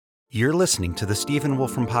You're listening to the Stephen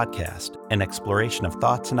Wolfram Podcast, an exploration of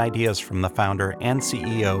thoughts and ideas from the founder and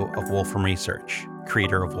CEO of Wolfram Research,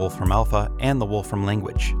 creator of Wolfram Alpha and the Wolfram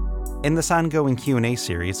language. In this ongoing Q&A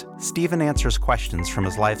series, Stephen answers questions from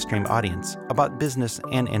his live stream audience about business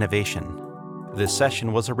and innovation. This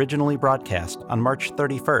session was originally broadcast on March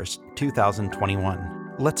 31st,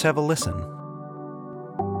 2021. Let's have a listen.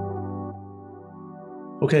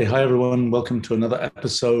 Okay, hi everyone. Welcome to another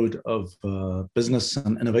episode of Business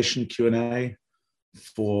and Innovation Q&A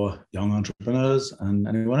for young entrepreneurs and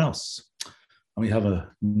anyone else. And we have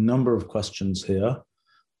a number of questions here.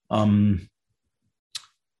 It's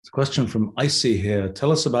a question from Icy here.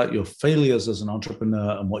 Tell us about your failures as an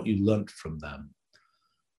entrepreneur and what you learned from them.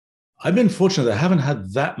 I've been fortunate. I haven't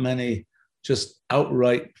had that many just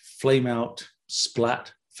outright flame out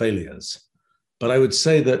splat failures. But I would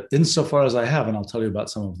say that insofar as I have, and I'll tell you about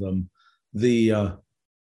some of them, the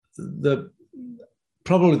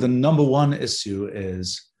probably the number one issue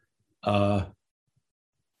is,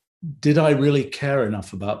 did I really care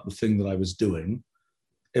enough about the thing that I was doing?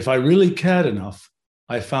 If I really cared enough,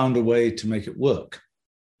 I found a way to make it work.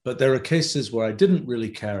 But there are cases where I didn't really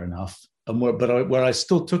care enough, and where I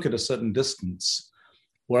still took it a certain distance,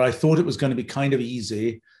 where I thought it was going to be kind of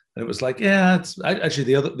easy. And it was like, yeah, it's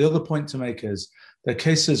actually the other point to make is there are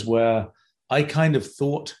cases where I kind of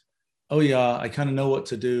thought, oh yeah, I kind of know what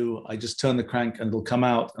to do. I just turn the crank and it'll come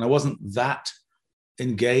out. And I wasn't that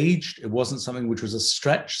engaged. It wasn't something which was a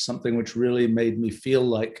stretch, something which really made me feel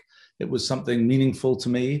like it was something meaningful to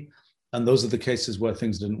me. And those are the cases where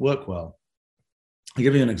things didn't work well. I'll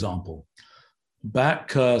give you an example.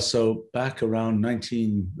 Back around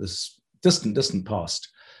this distant past,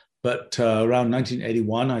 but around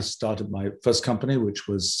 1981, I started my first company, which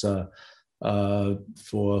was for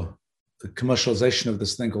the commercialization of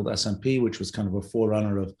this thing called SMP, which was kind of a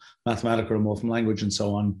forerunner of Mathematica and Wolfram language and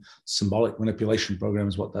so on. Symbolic manipulation program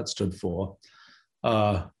is what that stood for.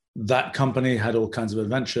 That company had all kinds of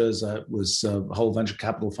adventures. It was a whole venture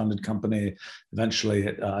capital funded company. Eventually,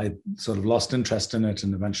 I sort of lost interest in it,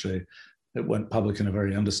 and eventually it went public in a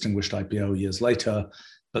very undistinguished IPO years later.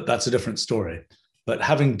 But that's a different story. But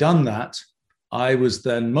having done that, I was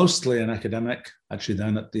then mostly an academic, actually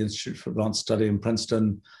then at the Institute for Advanced Study in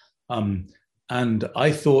Princeton. And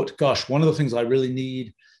I thought, gosh, one of the things I really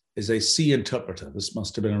need is a C interpreter. This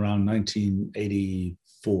must have been around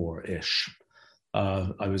 1984-ish.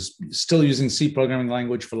 I was still using C programming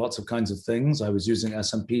language for lots of kinds of things. I was using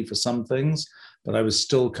SMP for some things, but I was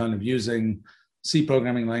still kind of using C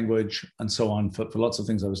programming language and so on for lots of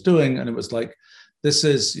things I was doing. And it was like, this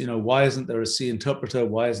is, why isn't there a C interpreter?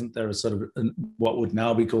 Why isn't there a sort of what would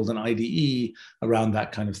now be called an IDE around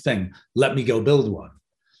that kind of thing? Let me go build one.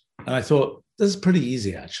 And I thought, this is pretty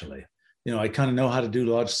easy, actually. I kind of know how to do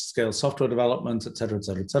large scale software development, et cetera, et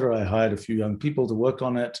cetera, et cetera. I hired a few young people to work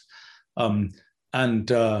on it. And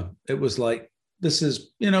it was like, this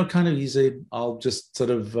is, kind of easy. I'll just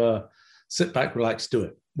sort of sit back, relax, do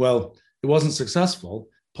it. Well, it wasn't successful,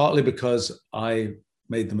 partly because I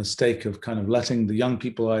made the mistake of kind of letting the young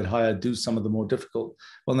people I'd hired do some of the more difficult,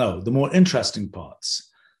 the more interesting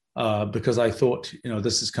parts, because I thought,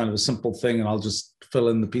 this is kind of a simple thing and I'll just fill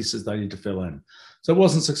in the pieces that I need to fill in. So it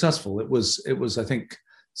wasn't successful. It was, I think,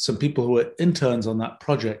 some people who were interns on that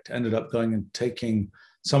project ended up going and taking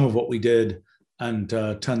some of what we did and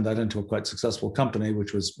turned that into a quite successful company,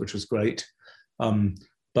 which was great.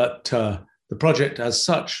 But the project as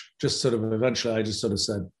such, just sort of eventually, I just sort of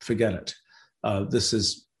said, forget it. This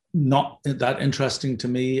is not that interesting to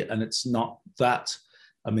me, and it's not that,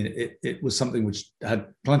 it was something which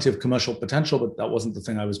had plenty of commercial potential, but that wasn't the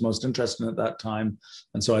thing I was most interested in at that time.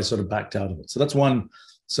 And so I sort of backed out of it. So that's one.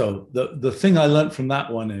 So the thing I learned from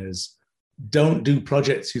that one is, don't do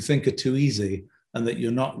projects you think are too easy and that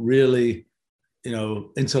you're not really,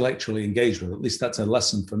 intellectually engaged with. At least that's a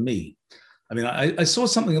lesson for me. I saw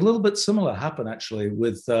something a little bit similar happen actually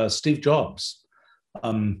with Steve Jobs.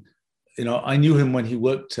 I knew him when he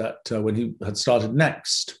worked when he had started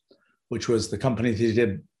Next, which was the company that he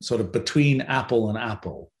did sort of between Apple and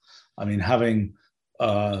Apple. Having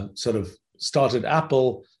sort of started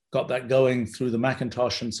Apple, got that going through the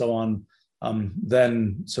Macintosh and so on,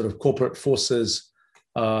 then sort of corporate forces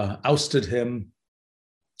ousted him.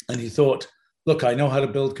 And he thought, look, I know how to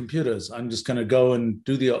build computers. I'm just going to go and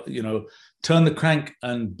do turn the crank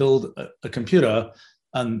and build a computer.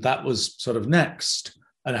 And that was sort of Next.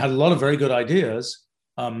 And it had a lot of very good ideas.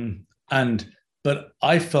 But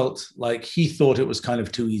I felt like he thought it was kind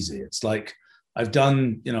of too easy. It's like, I've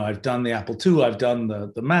done the Apple II, I've done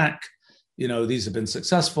the Mac, these have been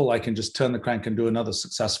successful. I can just turn the crank and do another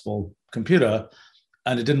successful computer.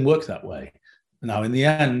 And it didn't work that way. Now, in the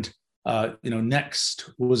end, Next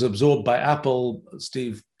was absorbed by Apple.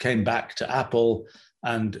 Steve came back to Apple.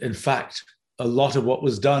 And in fact, a lot of what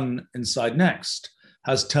was done inside Next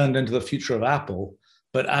has turned into the future of Apple.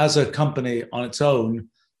 But as a company on its own,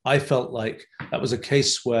 I felt like that was a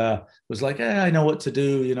case where it was like, I know what to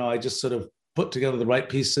do. I just sort of put together the right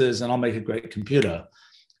pieces and I'll make a great computer.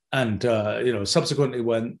 And, subsequently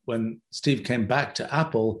when Steve came back to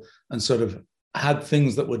Apple and sort of had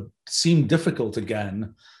things that would seem difficult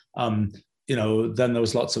again, then there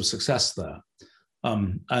was lots of success there.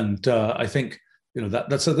 I think,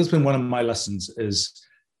 that's been one of my lessons is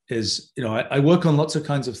I work on lots of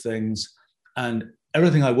kinds of things, and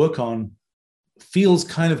everything I work on feels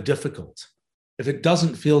kind of difficult. If it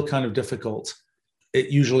doesn't feel kind of difficult, it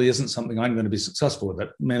usually isn't something I'm going to be successful with.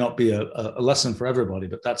 It may not be a lesson for everybody,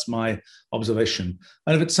 but that's my observation.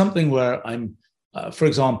 And if it's something where I'm, for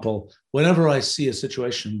example, whenever I see a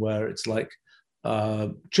situation where it's like,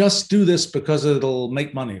 just do this because it'll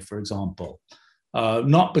make money, for example,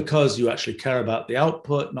 not because you actually care about the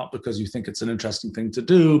output, not because you think it's an interesting thing to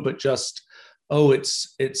do, but just,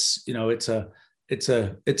 it's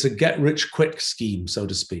a get rich quick scheme, so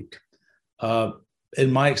to speak. In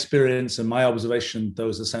my experience and my observation,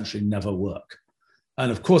 those essentially never work. And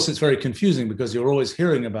of course, it's very confusing because you're always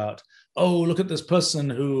hearing about, look at this person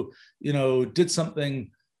who, did something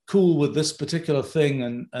cool with this particular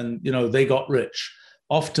thing and they got rich.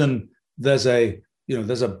 Often there's a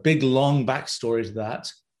big, long backstory to that.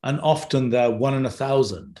 And often they're 1 in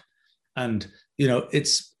 1,000. And,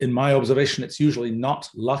 it's, in my observation, it's usually not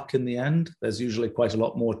luck in the end. There's usually quite a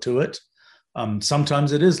lot more to it.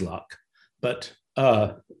 Sometimes it is luck, but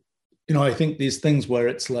I think these things where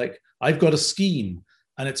it's like, I've got a scheme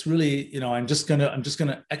and it's really, I'm just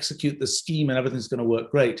gonna execute the scheme and everything's gonna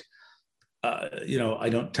work great. I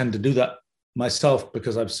don't tend to do that myself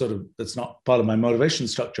because that's not part of my motivation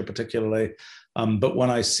structure particularly. But when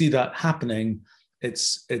I see that happening,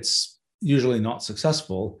 it's usually not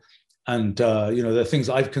successful. And, there are things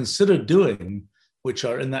I've considered doing, which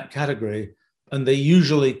are in that category, and they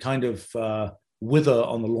usually kind of wither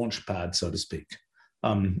on the launch pad, so to speak,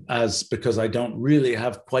 because I don't really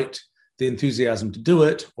have quite the enthusiasm to do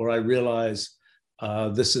it, or I realize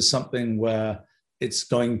this is something where it's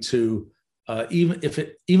going to, even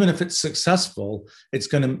if it's successful, it's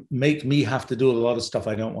going to make me have to do a lot of stuff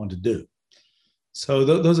I don't want to do. So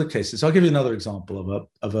those are cases. So I'll give you another example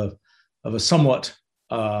of a somewhat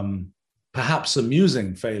perhaps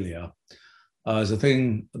amusing failure. As a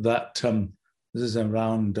thing that this is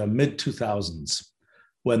around mid-2000s,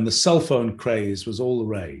 when the cell phone craze was all the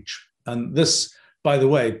rage. And this, by the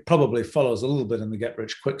way, probably follows a little bit in the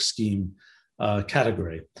get-rich-quick scheme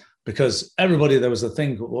category, because there was a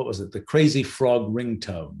thing, what was it? The Crazy Frog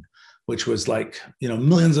ringtone, which was like,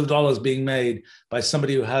 millions of dollars being made by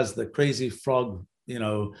somebody who has the Crazy Frog,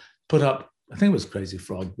 put up, I think it was Crazy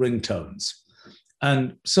Frog ringtones.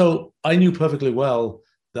 And so I knew perfectly well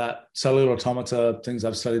that cellular automata, things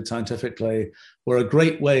I've studied scientifically, were a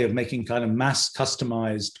great way of making kind of mass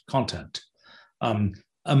customized content.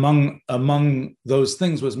 Among those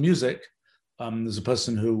things was music. There's a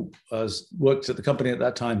person who worked at the company at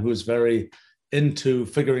that time who was very into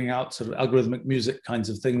figuring out sort of algorithmic music kinds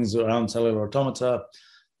of things around cellular automata.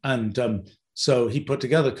 And so he put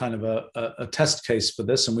together kind of a test case for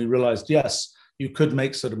this. And we realized, yes, you could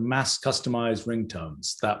make sort of mass customized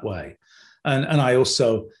ringtones that way. And I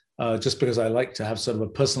also, just because I like to have sort of a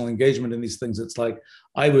personal engagement in these things, it's like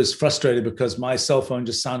I was frustrated because my cell phone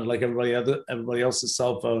just sounded like everybody else's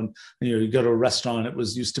cell phone. And, you go to a restaurant, it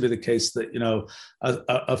used to be the case that,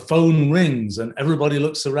 a phone rings and everybody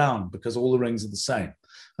looks around because all the rings are the same.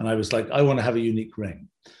 And I was like, I want to have a unique ring.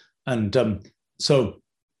 And so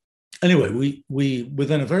anyway, we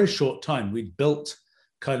within a very short time, we built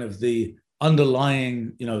kind of the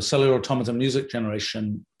underlying, cellular automata music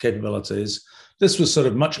generation capabilities. This was sort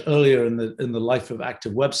of much earlier in the life of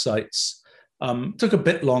active websites. Took a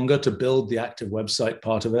bit longer to build the active website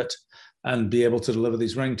part of it and be able to deliver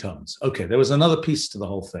these ringtones. Okay, there was another piece to the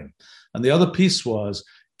whole thing. And the other piece was,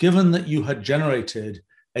 given that you had generated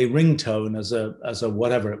a ringtone as a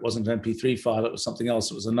whatever, it wasn't an MP3 file, it was something else,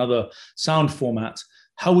 it was another sound format,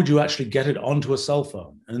 how would you actually get it onto a cell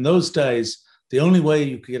phone? And in those days, the only way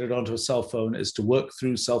you could get it onto a cell phone is to work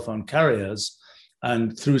through cell phone carriers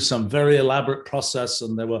and through some very elaborate process.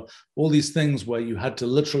 And there were all these things where you had to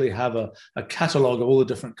literally have a catalog of all the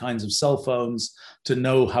different kinds of cell phones to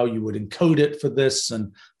know how you would encode it for this.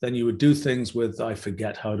 And then you would do things with, I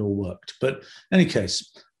forget how it all worked. But in any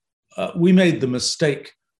case, we made the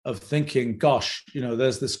mistake of thinking, gosh,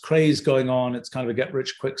 there's this craze going on. It's kind of a get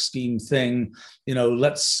rich quick scheme thing.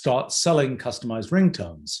 Let's start selling customized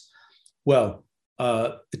ringtones. Well,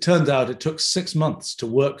 it turned out it took 6 months to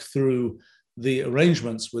work through the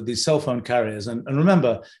arrangements with these cell phone carriers. And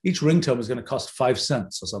remember, each ringtone was going to cost 5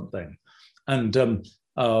 cents or something, and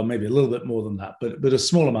maybe a little bit more than that, but a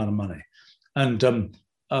small amount of money. And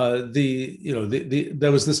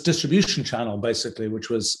there was this distribution channel, basically, which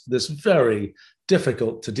was this very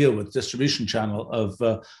difficult to deal with distribution channel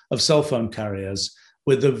of cell phone carriers,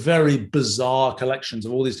 with the very bizarre collections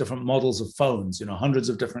of all these different models of phones, hundreds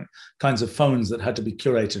of different kinds of phones that had to be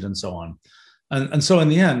curated and so on. And so in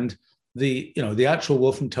the end, the actual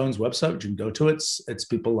Wolfram Tones website, which you can go to, it's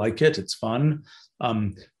people like it, it's fun.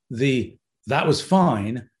 That was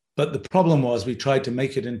fine, but the problem was we tried to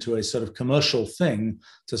make it into a sort of commercial thing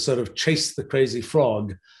to sort of chase the crazy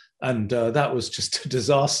frog, and that was just a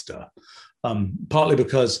disaster. Partly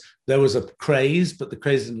because there was a craze, but the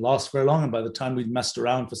craze didn't last very long. And by the time we'd messed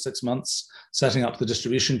around for 6 months setting up the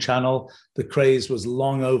distribution channel, the craze was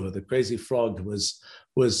long over. The crazy frog was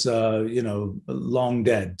long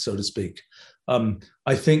dead, so to speak.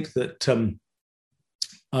 I think that.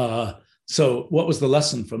 So, what was the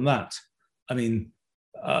lesson from that? I mean,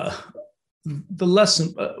 the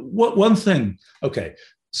lesson. One thing. Okay.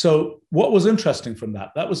 So, what was interesting from that?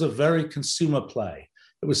 That was a very consumer play.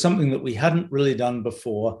 It was something that we hadn't really done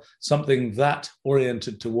before, something that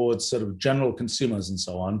oriented towards sort of general consumers and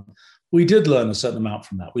so on. We did learn a certain amount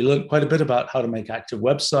from that. We learned quite a bit about how to make active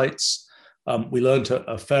websites. We learned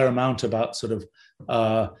a fair amount about sort of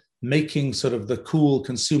making sort of the cool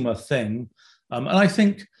consumer thing. And I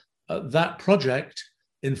think that project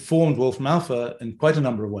informed Wolfram Alpha in quite a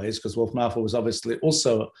number of ways, because Wolfram Alpha was obviously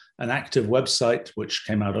also an active website, which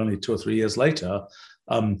came out only 2 or 3 years later,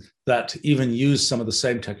 that even used some of the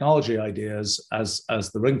same technology ideas as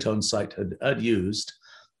the ringtone site had used.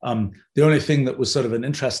 The only thing that was sort of an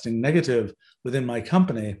interesting negative within my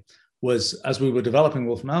company was, as we were developing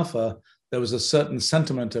Wolfram Alpha, there was a certain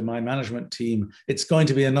sentiment in my management team, it's going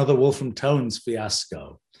to be another Wolfram Tones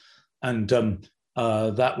fiasco. And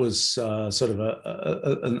that was sort of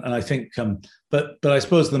and I think, but I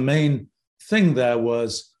suppose the main thing there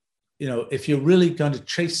was, if you're really going to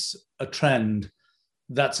chase a trend,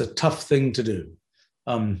 that's a tough thing to do,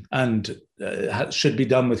 and should be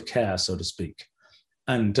done with care, so to speak.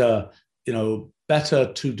 And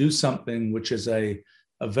better to do something which is a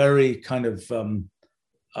very kind of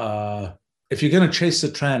if you're going to chase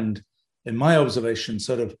a trend, in my observation,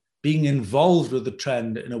 sort of being involved with the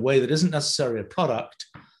trend in a way that isn't necessarily a product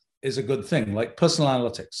is a good thing. Like personal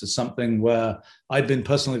analytics is something where I've been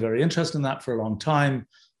personally very interested in that for a long time.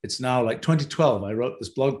 It's now like 2012. I wrote this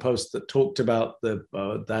blog post that talked about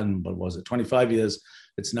then, what was it, 25 years.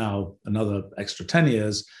 It's now another extra 10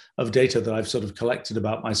 years of data that I've sort of collected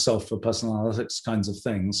about myself for personal analytics kinds of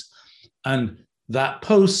things. And that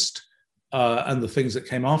post and the things that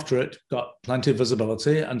came after it got plenty of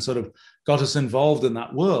visibility and sort of got us involved in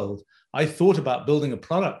that world. I thought about building a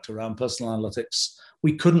product around personal analytics.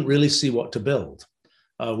 We couldn't really see what to build.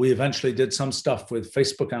 We eventually did some stuff with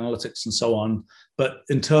Facebook analytics and so on, but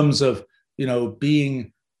in terms of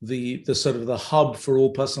being the sort of the hub for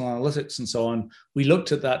all personal analytics and so on, we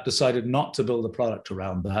looked at that, decided not to build a product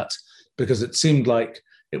around that, because it seemed like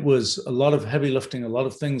it was a lot of heavy lifting, a lot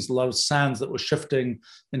of things, a lot of sands that were shifting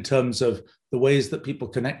in terms of the ways that people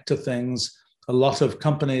connect to things. A lot of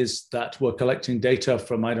companies that were collecting data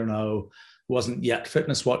from, I don't know, wasn't yet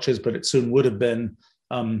fitness watches, but it soon would have been,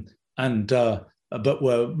 but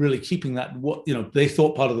were really keeping that. They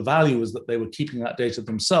thought part of the value was that they were keeping that data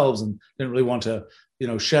themselves and didn't really want to,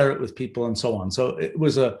 share it with people and so on. So it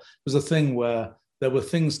was a thing where there were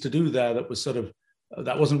things to do there that was sort of,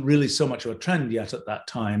 that wasn't really so much of a trend yet at that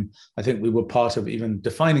time. I think we were part of even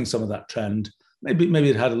defining some of that trend. Maybe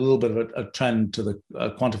it had a little bit of a trend to the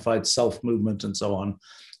quantified self movement and so on.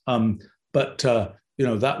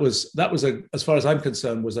 That was as far as I'm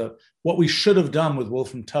concerned, what we should have done with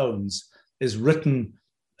Wolfram Tones is written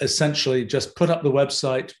essentially just put up the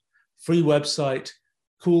website, free website,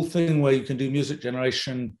 cool thing where you can do music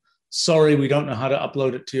generation. Sorry, we don't know how to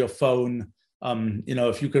upload it to your phone.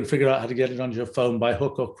 If you can figure out how to get it onto your phone by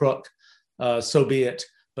hook or crook, so be it,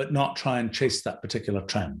 but not try and chase that particular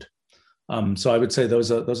trend. So I would say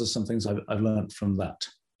those are some things I've learned from that.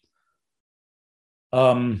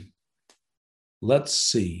 Let's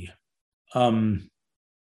see. There's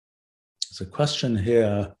a question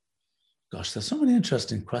here. Gosh, there's so many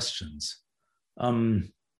interesting questions. There's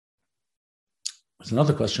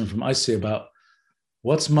another question from Icy about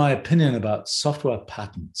what's my opinion about software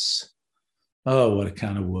patents? Oh, what a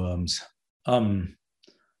can of worms. I'm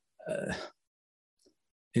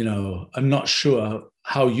not sure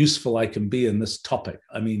how useful I can be in this topic.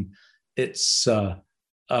 I mean, it's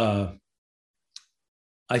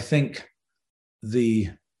I think there's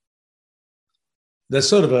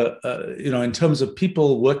sort of in terms of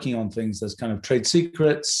people working on things, there's kind of trade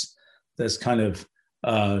secrets, there's kind of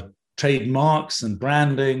trademarks and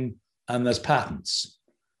branding, and there's patents.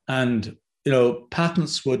 And,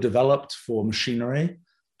 patents were developed for machinery,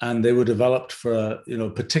 and they were developed for,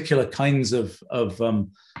 particular kinds of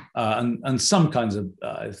and some kinds of,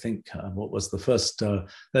 I think, what was the first,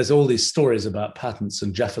 there's all these stories about patents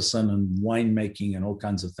and Jefferson and winemaking and all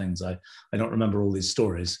kinds of things. I don't remember all these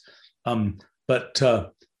stories. But and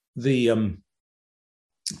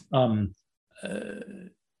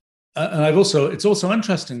it's also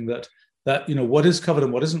interesting that what is covered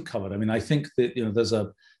and what isn't covered. I mean, I think that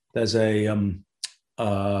there's a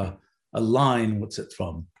line. What's it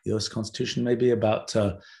from? The U.S. Constitution, maybe, about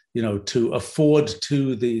to afford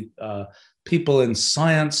to the people in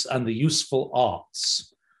science and the useful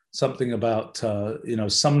arts something about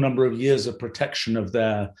some number of years of protection of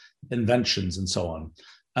their inventions and so on.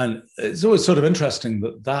 And it's always sort of interesting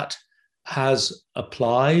that has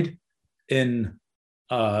applied in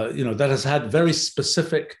that has had very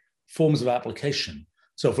specific forms of application.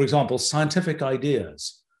 So, for example, scientific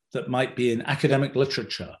ideas that might be in academic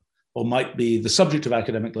literature or might be the subject of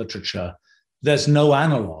academic literature, there's no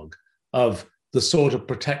analog of the sort of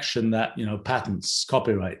protection that patents,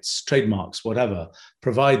 copyrights, trademarks, whatever,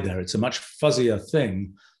 provide there. It's a much fuzzier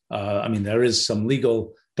thing. I mean, there is some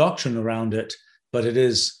legal doctrine around it, but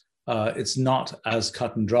it's not as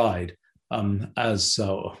cut and dried as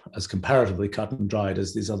comparatively cut and dried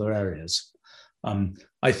as these other areas.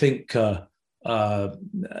 I think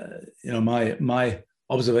my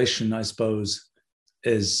observation, I suppose,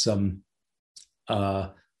 is a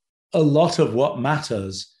lot of what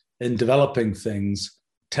matters in developing things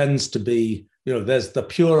tends to be, there's the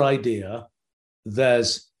pure idea,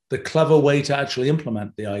 there's the clever way to actually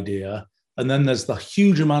implement the idea, and then there's the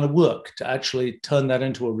huge amount of work to actually turn that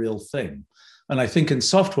into a real thing. And I think in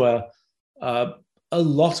software, a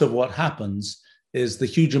lot of what happens is the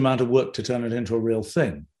huge amount of work to turn it into a real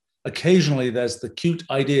thing. Occasionally, there's the cute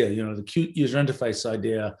idea, the cute user interface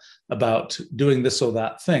idea about doing this or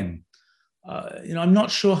that thing. I'm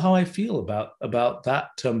not sure how I feel about that.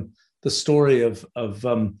 The story of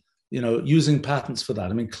using patents for that.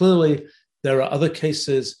 I mean, clearly there are other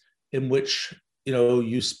cases in which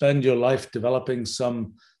you spend your life developing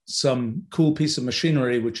some cool piece of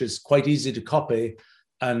machinery which is quite easy to copy,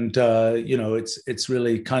 and it's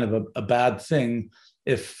really kind of a bad thing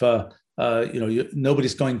if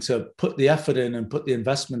nobody's going to put the effort in and put the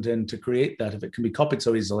investment in to create that if it can be copied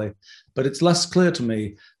so easily. But it's less clear to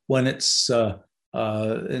me when it's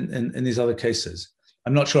in these other cases.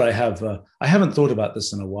 I'm not sure I haven't thought about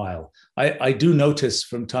this in a while. I do notice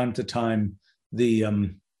from time to time the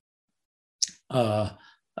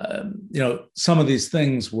some of these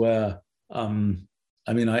things where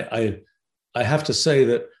I have to say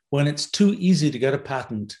that when it's too easy to get a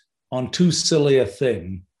patent on too silly a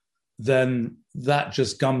thing, then that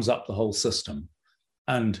just gums up the whole system.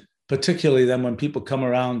 And particularly then when people come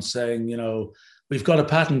around saying, we've got a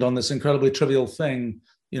patent on this incredibly trivial thing,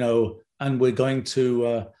 and we're going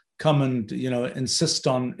to come and, insist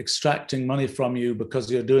on extracting money from you because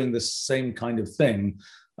you're doing this same kind of thing,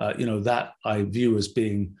 that I view as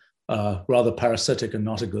being rather parasitic and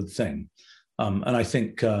not a good thing. And I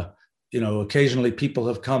think, occasionally people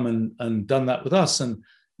have come and done that with us. And,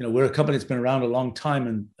 we're a company that's been around a long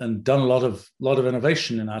time and done a lot of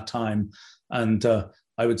innovation in our time. And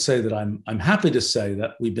I would say that I'm happy to say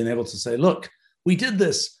that we've been able to say, look, we did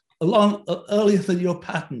this earlier than your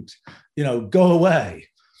patent, go away.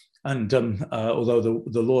 And although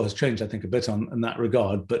the law has changed, I think, a bit in that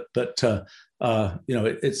regard, but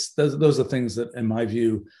it's those are things that, in my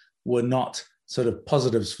view, were not sort of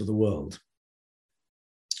positives for the world.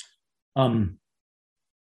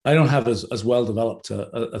 I don't have as well developed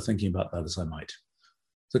a thinking about that as I might.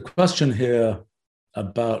 The question here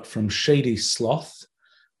from Shady Sloth.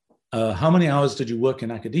 How many hours did you work in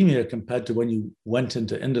academia compared to when you went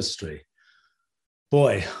into industry?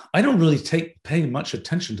 Boy, I don't really pay much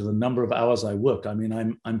attention to the number of hours I work. I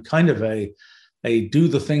mean, I'm kind of a do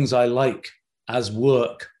the things I like as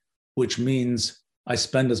work, which means I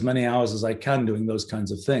spend as many hours as I can doing those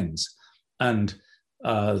kinds of things. And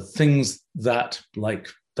things that, like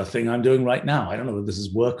the thing I'm doing right now, I don't know whether this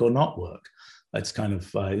is work or not work. It's kind of,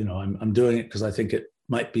 I'm doing it because I think it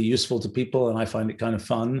might be useful to people and I find it kind of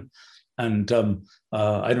fun. And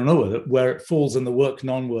I don't know where it falls in the work,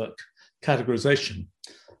 non-work categorization.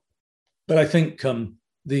 But I think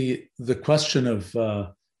the question of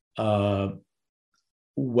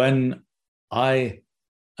when I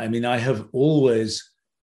have always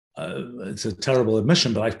it's a terrible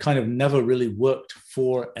admission, but I've kind of never really worked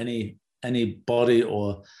for anybody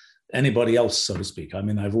or anybody else, so to speak. I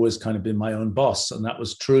mean, I've always kind of been my own boss, and that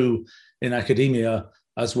was true in academia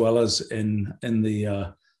as well as in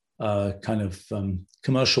the kind of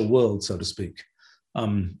commercial world, so to speak.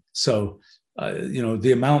 The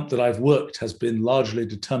amount that I've worked has been largely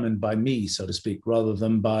determined by me, so to speak, rather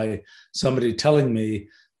than by somebody telling me,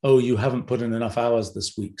 oh, you haven't put in enough hours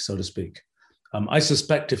this week, so to speak. I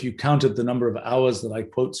suspect if you counted the number of hours that I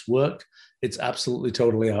quotes work, it's absolutely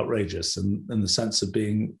totally outrageous in the sense of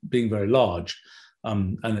being very large.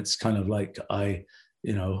 And it's kind of like I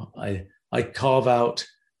carve out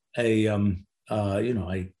I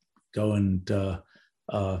go and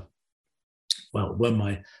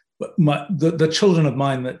when the children of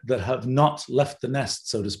mine that have not left the nest,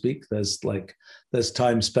 so to speak, there's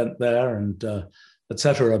time spent there and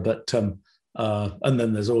etc. But and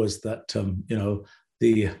then there's always that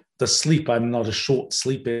the sleep. I'm not a short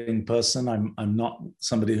sleeping person. I'm not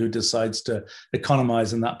somebody who decides to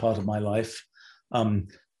economize in that part of my life. Other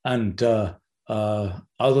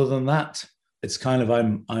than that, it's kind of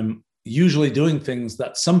I'm usually doing things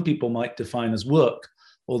that some people might define as work,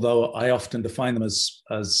 although I often define them as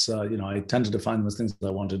I tend to define them as things that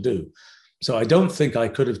I want to do. So I don't think I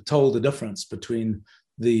could have told the difference between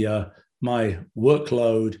my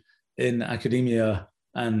workload in academia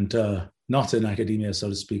and not in academia, so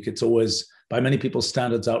to speak. It's always, by many people's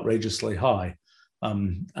standards, outrageously high.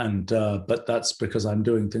 But that's because I'm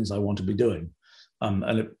doing things I want to be doing.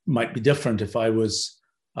 And it might be different if I was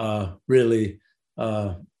really,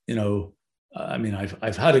 I mean,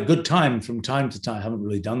 I've had a good time from time to time. I haven't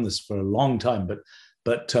really done this for a long time,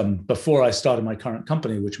 but before I started my current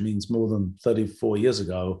company, which means more than 34 years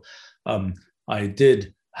ago, I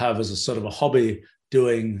did have as a sort of a hobby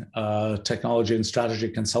doing technology and strategy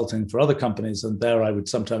consulting for other companies. And there I would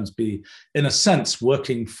sometimes be, in a sense,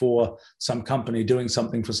 working for some company, doing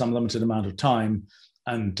something for some limited amount of time.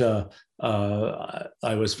 And I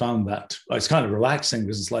always found that it's kind of relaxing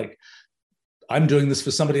because it's like, I'm doing this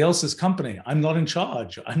for somebody else's company. I'm not in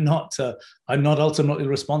charge. I'm not ultimately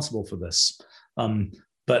responsible for this.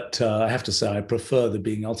 But I have to say, I prefer the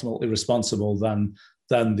being ultimately responsible than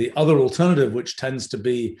the other alternative, which tends to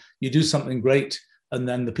be you do something great, and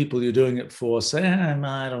then the people you're doing it for say,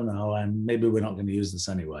 I don't know, and maybe we're not going to use this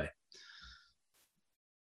anyway.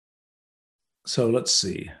 So let's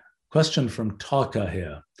see. Question from Taka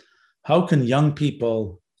here. How can young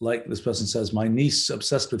people, like this person says, my niece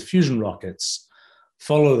obsessed with fusion rockets,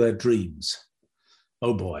 follow their dreams?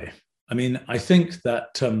 Oh boy. I mean, I think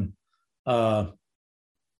that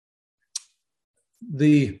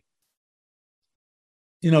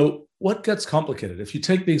what gets complicated, if you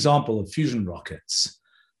take the example of fusion rockets,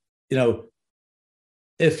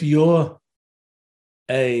 if you're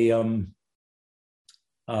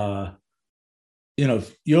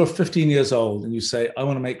you're 15 years old and you say, I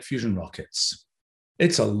want to make fusion rockets,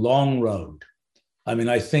 it's a long road. I mean,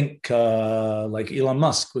 I think like Elon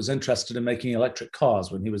Musk was interested in making electric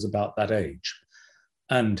cars when he was about that age.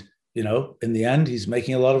 And, in the end, he's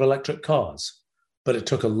making a lot of electric cars. But it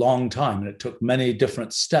took a long time, and it took many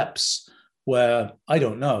different steps where, I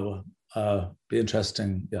don't know, be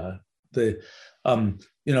interesting,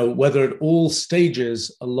 whether at all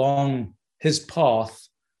stages along his path,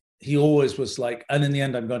 he always was like, and in the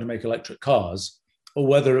end, I'm going to make electric cars, or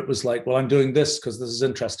whether it was like, well, I'm doing this because this is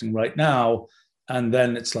interesting right now, and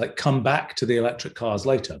then it's like, come back to the electric cars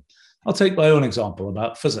later. I'll take my own example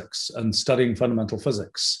about physics and studying fundamental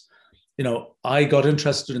physics. I got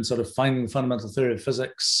interested in sort of finding the fundamental theory of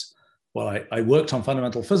physics. Well, I worked on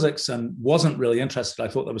fundamental physics and wasn't really interested. I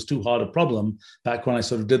thought that was too hard a problem back when I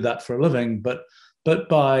sort of did that for a living. But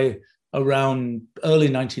by around early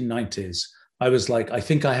 1990s, I was like, I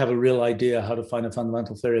think I have a real idea how to find a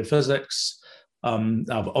fundamental theory of physics.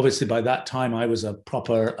 Obviously, by that time, I was a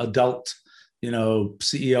proper adult,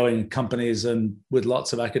 CEOing companies and with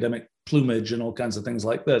lots of academic plumage and all kinds of things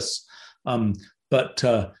like this. But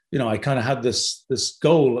I kind of had this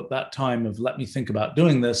goal at that time of let me think about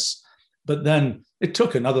doing this. But then it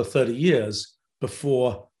took another 30 years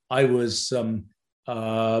before I was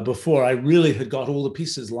before I really had got all the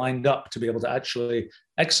pieces lined up to be able to actually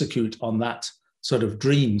execute on that sort of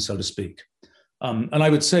dream, so to speak. And I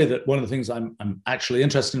would say that one of the things I'm actually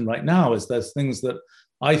interested in right now is there's things that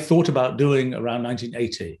I thought about doing around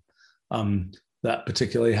 1980. That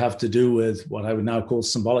particularly have to do with what I would now call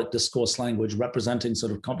symbolic discourse language, representing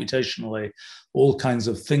sort of computationally all kinds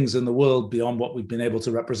of things in the world beyond what we've been able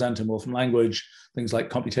to represent in Wolfram language, things like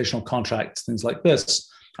computational contracts, things like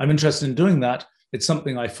this. I'm interested in doing that. It's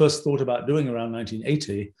something I first thought about doing around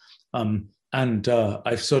 1980. And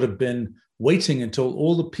I've sort of been waiting until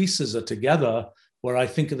all the pieces are together where I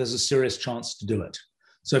think there's a serious chance to do it.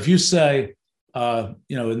 So if you say,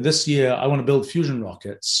 in this year, I want to build fusion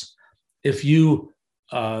rockets, if you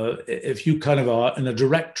kind of are in a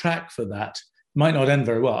direct track for that, it might not end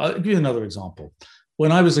very well. I'll give you another example.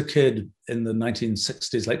 When I was a kid in the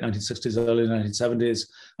 1960s, late 1960s, early 1970s,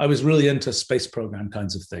 I was really into space program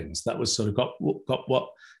kinds of things. That was sort of what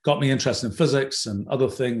got me interested in physics and other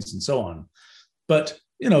things and so on. But,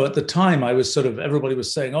 at the time I was everybody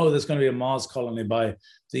was saying, oh, there's going to be a Mars colony by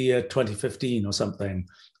the year 2015 or something.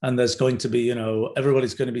 And there's going to be,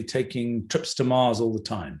 everybody's going to be taking trips to Mars all the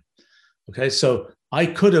time. Okay, so I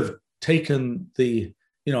could have taken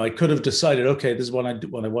I could have decided, okay, this is what I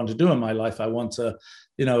want to do in my life. I want to,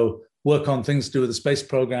 work on things to do with the space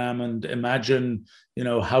program and imagine,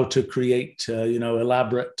 how to create,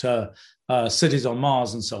 elaborate cities on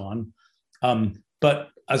Mars and so on. But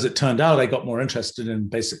as it turned out, I got more interested in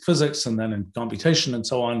basic physics and then in computation and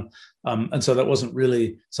so on. And so that wasn't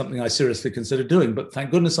really something I seriously considered doing. But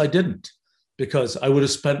thank goodness I didn't, because I would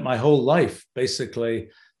have spent my whole life basically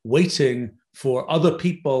waiting for other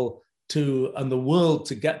people and the world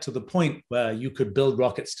to get to the point where you could build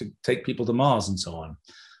rockets to take people to Mars and so on.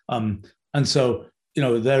 And so,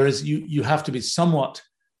 there is, you have to be somewhat,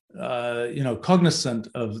 cognizant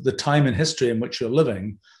of the time in history in which you're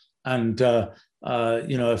living. And,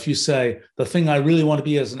 if you say the thing I really want to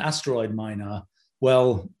be is an asteroid miner,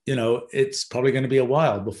 well, it's probably going to be a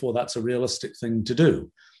while before that's a realistic thing to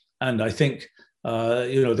do. And I think,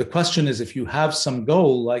 the question is, if you have some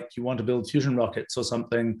goal, like you want to build fusion rockets or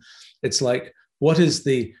something, it's like, what is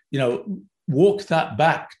the, walk that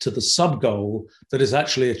back to the sub goal that is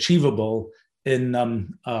actually achievable in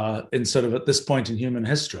sort of at this point in human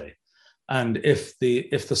history. And if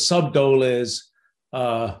the sub goal is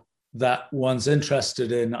that one's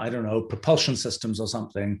interested in, I don't know, propulsion systems or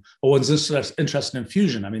something, or one's interested in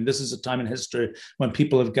fusion. I mean, this is a time in history when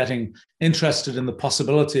people are getting interested in the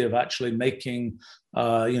possibility of actually making,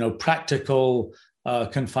 practical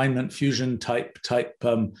confinement fusion type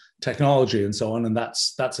technology and so on. And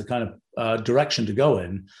that's a kind of direction to go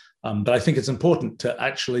in. But I think it's important to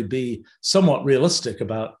actually be somewhat realistic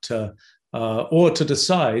about, or to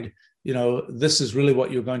decide, this is really what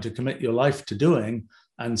you're going to commit your life to doing,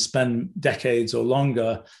 and spend decades or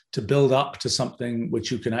longer to build up to something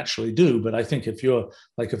which you can actually do. But I think if you're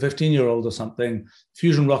like a 15-year-old or something,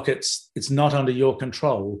 fusion rockets, it's not under your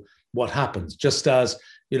control what happens. Just as,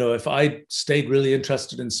 if I stayed really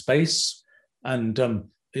interested in space and,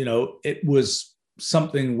 it was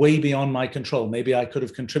something way beyond my control, maybe I could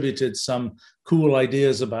have contributed some cool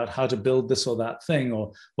ideas about how to build this or that thing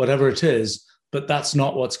or whatever it is. But that's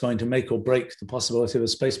not what's going to make or break the possibility of a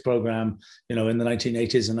space program, in the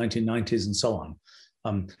 1980s and 1990s and so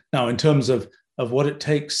on. Now, in terms of what it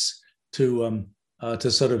takes to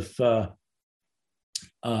sort of,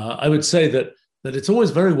 I would say that it's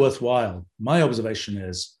always very worthwhile. My observation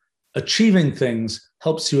is achieving things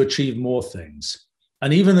helps you achieve more things.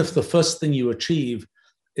 And even if the first thing you achieve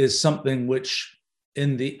is something which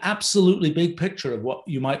in the absolutely big picture of what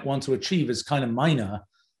you might want to achieve is kind of minor,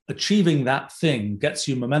 achieving that thing gets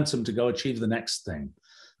you momentum to go achieve the next thing.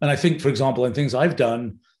 And I think, for example, in things I've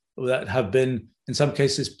done that have been, in some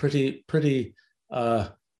cases, pretty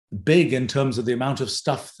big in terms of the amount of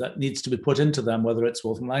stuff that needs to be put into them, whether it's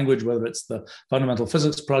Wolfram Language, whether it's the Fundamental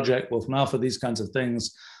Physics Project, Wolfram Alpha, these kinds of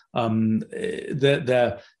things.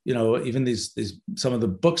 They're even these some of the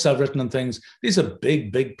books I've written and things, these are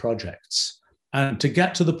big projects. And to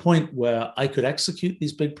get to the point where I could execute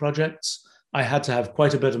these big projects, I had to have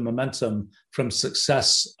quite a bit of momentum from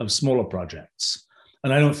success of smaller projects.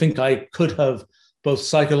 And I don't think I could have, both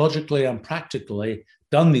psychologically and practically,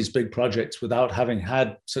 done these big projects without having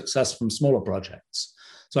had success from smaller projects.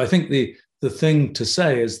 So I think the thing to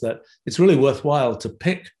say is that it's really worthwhile to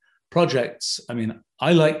pick projects. I mean,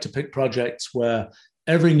 I like to pick projects where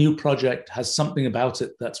every new project has something about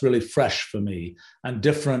it that's really fresh for me and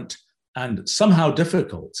different and somehow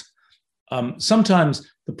difficult. Sometimes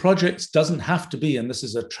the project doesn't have to be, and this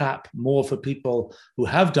is a trap more for people who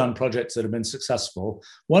have done projects that have been successful.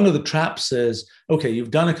 One of the traps is, okay,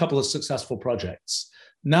 you've done a couple of successful projects.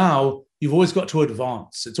 Now you've always got to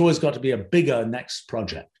advance. It's always got to be a bigger next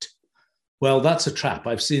project. Well, that's a trap.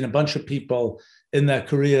 I've seen a bunch of people in their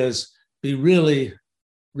careers be really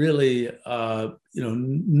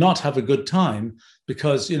not have a good time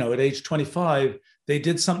because, at age 25, they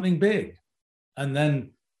did something big. And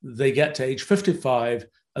then they get to age 55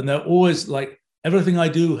 and they're always like, everything I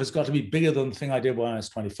do has got to be bigger than the thing I did when I was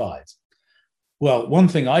 25. Well, one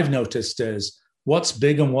thing I've noticed is what's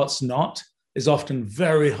big and what's not is often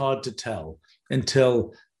very hard to tell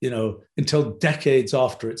until decades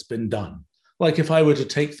after it's been done. Like if I were to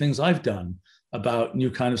take things I've done about new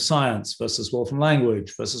kind of science versus Wolfram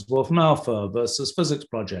language versus Wolfram Alpha versus physics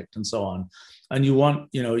project and so on, and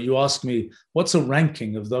you ask me, what's a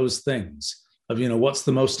ranking of those things? Of, what's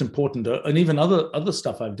the most important, and even other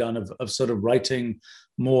stuff I've done of sort of writing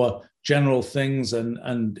more general things and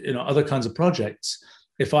other kinds of projects.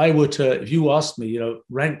 If you asked me,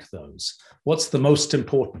 rank those, what's the most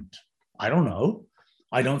important? I don't know.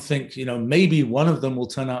 I don't think, maybe one of them will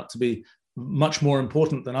turn out to be much more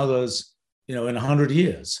important than others, in 100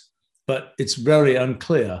 years, but it's very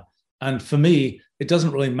unclear. And for me, it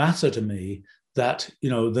doesn't really matter to me that,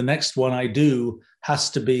 the next one I do has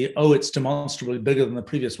to be, it's demonstrably bigger than the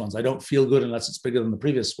previous ones. I don't feel good unless it's bigger than the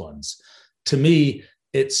previous ones. To me,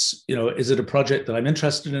 it's, is it a project that I'm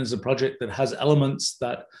interested in? Is it a project that has elements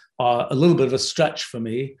that are a little bit of a stretch for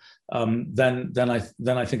me? Then I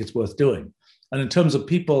think it's worth doing. And in terms of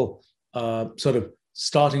people sort of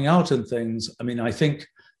starting out in things, I mean, I think,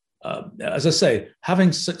 as I say,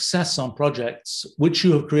 having success on projects which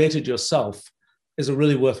you have created yourself is a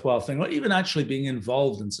really worthwhile thing, or even actually being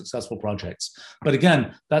involved in successful projects. But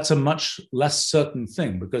again, that's a much less certain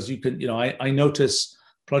thing, because you can, I notice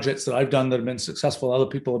projects that I've done that have been successful, other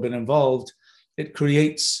people have been involved. It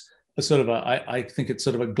creates a sort of I think it's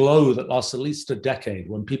sort of a glow that lasts at least a decade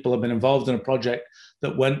when people have been involved in a project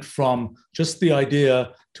that went from just the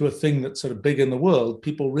idea to a thing that's sort of big in the world.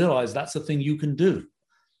 People realize that's a thing you can do.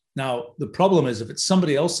 Now, the problem is if it's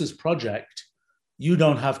somebody else's project, you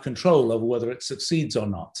don't have control over whether it succeeds or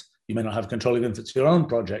not. You may not have control even if it's your own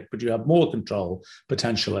project, but you have more control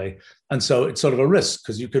potentially. And so it's sort of a risk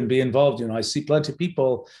because you can be involved. I see plenty of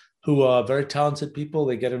people who are very talented people.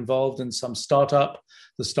 They get involved in some startup.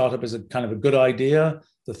 The startup is a kind of a good idea.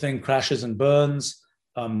 The thing crashes and burns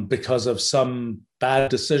because of some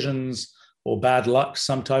bad decisions or bad luck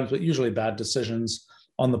sometimes, but usually bad decisions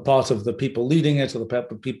on the part of the people leading it or the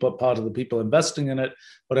part of the people investing in it,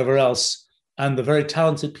 whatever else. And the very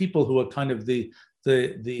talented people who are kind of the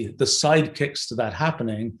sidekicks to that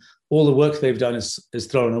happening, all the work they've done is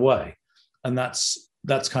thrown away. And that's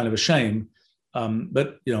kind of a shame.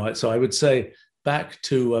 But, so I would say back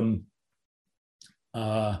to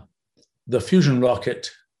the fusion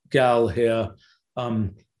rocket gal here, I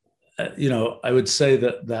would say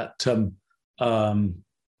that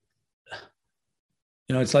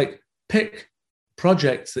it's like pick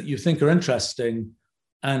projects that you think are interesting,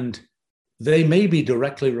 and they may be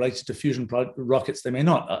directly related to fusion rockets. They may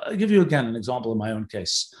not. I'll give you again an example in my own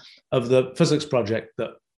case of the physics project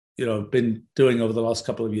that I've been doing over the last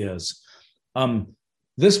couple of years.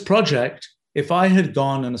 This project, if I had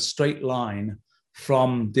gone in a straight line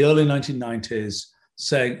from the early 1990s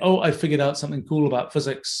saying, I figured out something cool about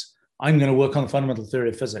physics, I'm going to work on the fundamental theory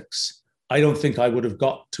of physics, I don't think I would have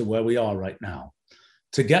got to where we are right now.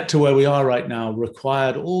 To get to where we are right now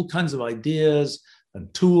required all kinds of ideas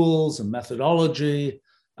and tools and methodology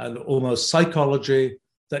and almost psychology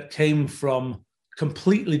that came from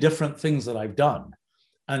completely different things that I've done.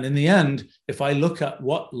 And in the end, if I look at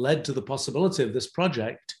what led to the possibility of this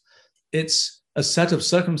project, it's a set of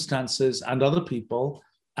circumstances and other people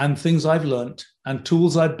and things I've learned and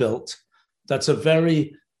tools I've built. That's a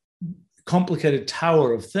very complicated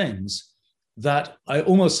tower of things that I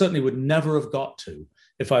almost certainly would never have got to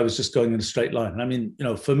if I was just going in a straight line. And I mean,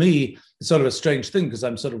 for me, it's sort of a strange thing because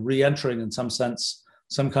I'm sort of re-entering in some sense,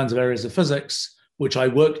 some kinds of areas of physics, which I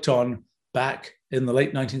worked on back in the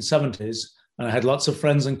late 1970s. And I had lots of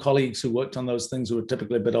friends and colleagues who worked on those things who were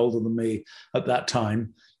typically a bit older than me at that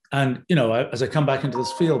time. And, as I come back into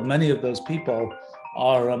this field, many of those people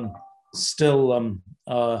are still in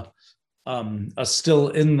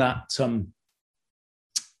that,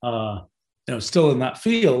 still in that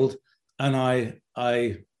field. And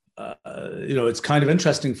it's kind of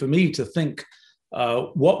interesting for me to think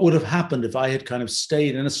what would have happened if I had kind of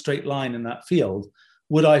stayed in a straight line in that field.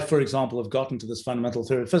 Would I, for example, have gotten to this fundamental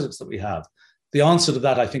theory of physics that we have? The answer to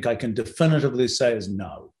that, I think I can definitively say, is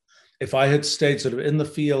no. If I had stayed sort of in the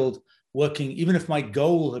field working, even if my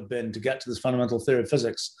goal had been to get to this fundamental theory of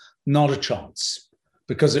physics, not a chance,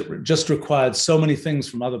 because it just required so many things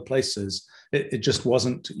from other places. It just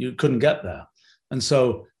wasn't, you couldn't get there. And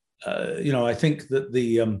so, I think that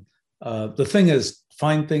the thing is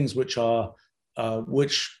find things which are,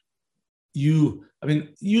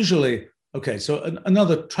 usually, okay, so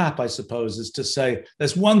another trap, I suppose, is to say,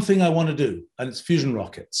 there's one thing I want to do, and it's fusion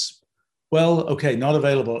rockets. Well, okay, not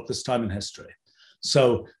available at this time in history.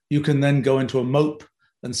 So you can then go into a mope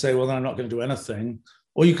and say, well, then I'm not going to do anything.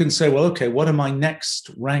 Or you can say, well, okay, what are my next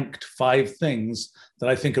ranked 5 things that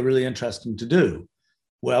I think are really interesting to do.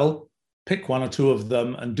 Well, pick one or two of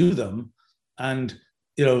them and do them, and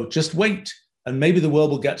just wait. And maybe the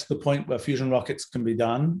world will get to the point where fusion rockets can be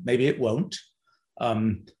done. Maybe it won't.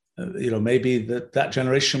 Maybe that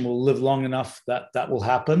generation will live long enough that will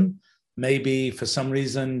happen. Maybe for some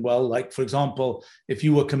reason, well, like for example, if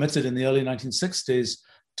you were committed in the early 1960s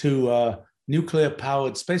to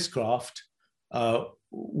nuclear-powered spacecraft,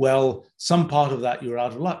 well, some part of that you were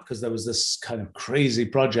out of luck because there was this kind of crazy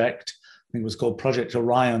project. I think it was called Project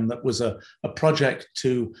Orion, that was a project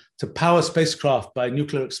to power spacecraft by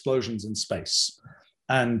nuclear explosions in space.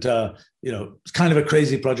 And, it's kind of a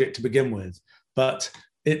crazy project to begin with, but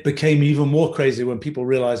it became even more crazy when people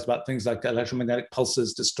realized about things like electromagnetic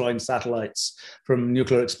pulses destroying satellites from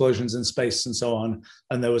nuclear explosions in space and so on.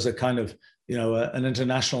 And there was a kind of, an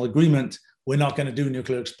international agreement. We're not going to do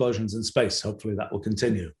nuclear explosions in space. Hopefully that will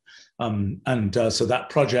continue. So that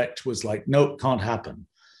project was like, nope, can't happen.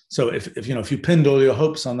 So if you pinned all your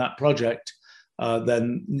hopes on that project,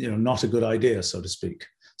 then not a good idea, so to speak.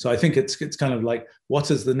 So I think it's kind of like,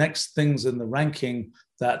 what is the next things in the ranking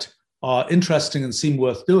that are interesting and seem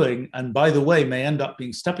worth doing, and by the way, may end up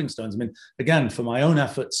being stepping stones. I mean, again, for my own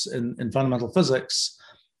efforts in fundamental physics,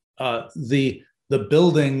 the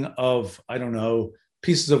building of, I don't know,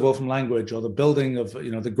 pieces of Wolfram language, or the building of,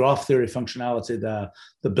 the graph theory functionality there,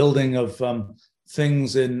 the building of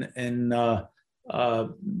things in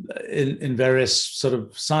various sort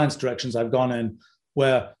of science directions I've gone in,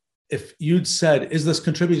 where if you'd said, is this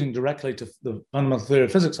contributing directly to the fundamental theory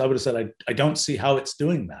of physics? I would have said, I don't see how it's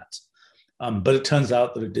doing that. But it turns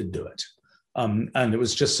out that it did do it. And it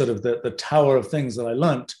was just sort of the tower of things that I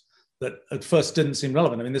learned that at first didn't seem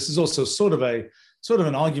relevant. I mean, this is also sort of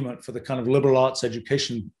an argument for the kind of liberal arts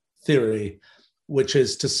education theory, which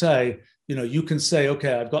is to say, you can say,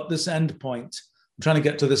 okay, I've got this end point. I'm trying to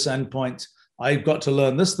get to this end point. I've got to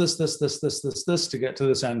learn this to get to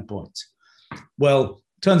this end point. Well,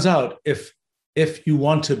 turns out if that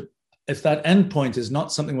endpoint is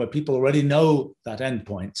not something where people already know that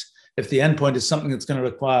endpoint, if the endpoint is something that's going to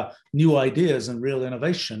require new ideas and real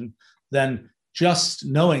innovation, then just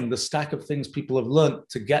knowing the stack of things people have learned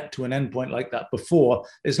to get to an endpoint like that before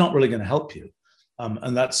is not really going to help you.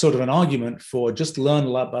 And that's sort of an argument for just learn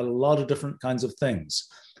about a lot of different kinds of things.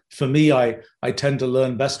 For me, I tend to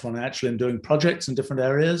learn best when I actually am doing projects in different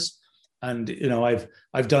areas. And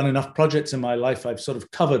I've done enough projects in my life. I've sort of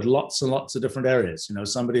covered lots and lots of different areas.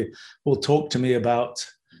 Somebody will talk to me about,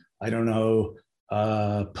 I don't know,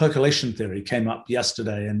 percolation theory came up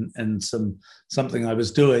yesterday and something I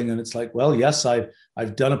was doing, and it's like, well, yes,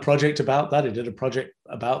 I've done a project about that. I did a project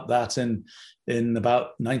about that in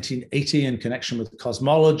about 1980 in connection with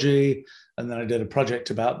cosmology, and then I did a project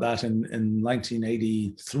about that in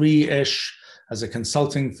 1983-ish as a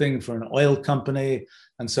consulting thing for an oil company.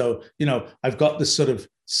 And so, I've got this sort of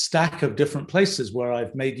stack of different places where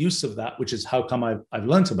I've made use of that, which is how come I've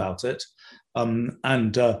learned about it. Knowing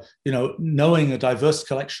a diverse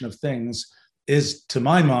collection of things is, to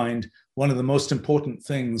my mind, one of the most important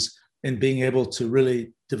things in being able to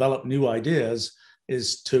really develop new ideas,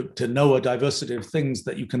 is to know a diversity of things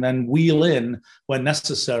that you can then wheel in when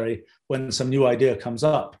necessary, when some new idea comes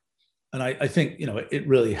up. And I think, it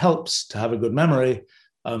really helps to have a good memory,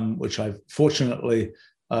 which I fortunately,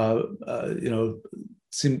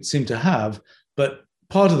 seem to have. But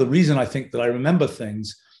part of the reason I think that I remember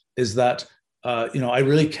things is that I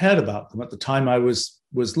really cared about them at the time I was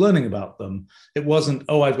learning about them. It wasn't,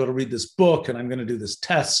 oh, I've got to read this book and I'm going to do this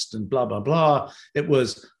test and blah, blah, blah. It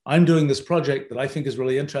was, I'm doing this project that I think is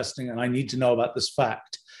really interesting and I need to know about this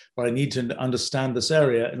fact, or I need to understand this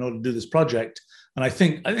area in order to do this project. And I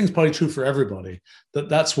think it's probably true for everybody that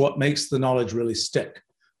that's what makes the knowledge really stick.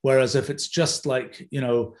 Whereas if it's just like,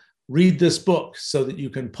 read this book so that you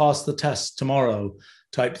can pass the test tomorrow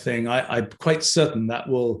type thing, I'm quite certain that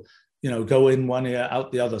will, go in one ear,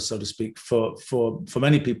 out the other, so to speak, for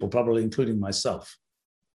many people, probably including myself.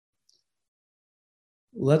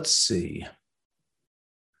 Let's see.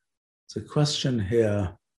 It's a question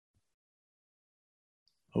here.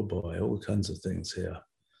 Oh boy, all kinds of things here.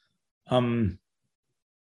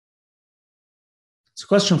 It's a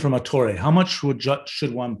question from Attore. How much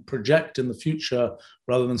should one project in the future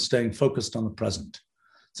rather than staying focused on the present?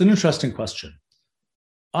 It's an interesting question.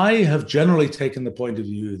 I have generally taken the point of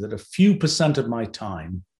view that a few % of my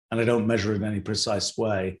time, and I don't measure it in any precise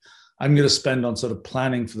way, I'm going to spend on sort of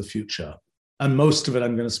planning for the future. And most of it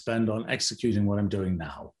I'm going to spend on executing what I'm doing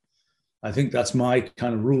now. I think that's my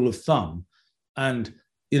kind of rule of thumb. And,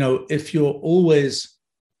 if you're always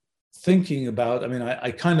thinking about,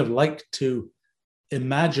 I kind of like to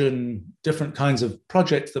imagine different kinds of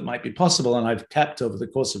projects that might be possible. And I've kept over the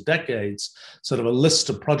course of decades sort of a list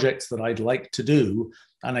of projects that I'd like to do.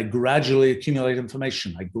 And I gradually accumulate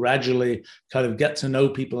information. I gradually kind of get to know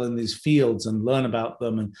people in these fields and learn about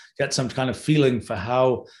them and get some kind of feeling for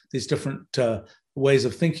how these different ways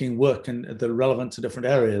of thinking work and they're relevant to different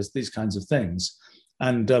areas, these kinds of things.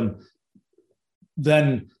 And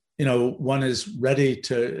then, one is ready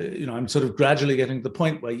to, I'm sort of gradually getting to the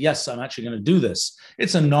point where, yes, I'm actually going to do this.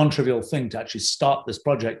 It's a non-trivial thing to actually start this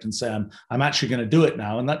project and say, I'm actually going to do it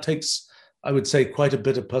now. And that takes, I would say, quite a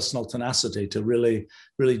bit of personal tenacity to really,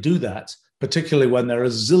 really do that, particularly when there are a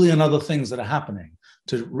zillion other things that are happening,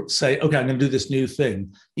 to say, okay, I'm going to do this new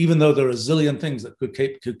thing, even though there are a zillion things that could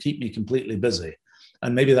keep me completely busy.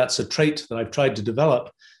 And maybe that's a trait that I've tried to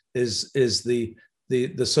develop is the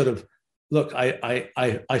sort of, look,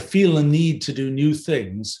 I feel a need to do new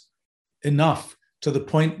things enough to the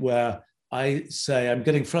point where I say, I'm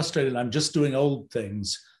getting frustrated, I'm just doing old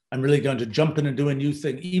things. I'm really going to jump in and do a new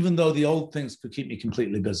thing, even though the old things could keep me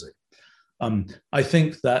completely busy. I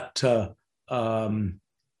think that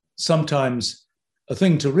sometimes a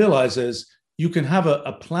thing to realize is you can have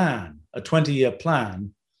a plan, a 20-year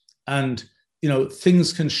plan, and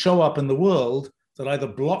things can show up in the world that either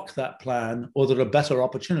block that plan or that are better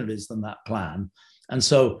opportunities than that plan. And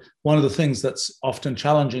so one of the things that's often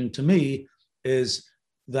challenging to me is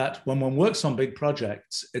that when one works on big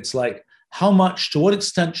projects, it's like, to what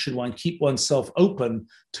extent should one keep oneself open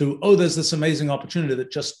to, there's this amazing opportunity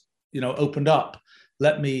that just, opened up.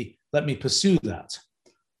 Let me pursue that.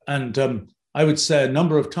 And I would say a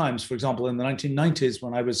number of times, for example, in the 1990s,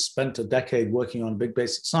 when I spent a decade working on a big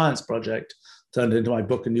basic science project, turned into my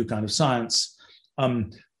book, A New Kind of Science,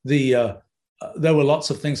 there were lots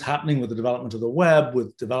of things happening with the development of the web,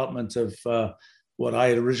 with development of what I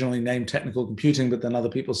had originally named technical computing, but then other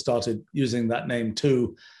people started using that name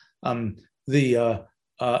too. And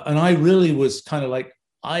I really was kind of like,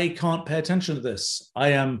 I can't pay attention to this. I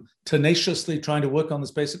am tenaciously trying to work on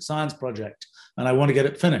this basic science project, and I want to get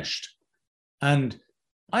it finished. And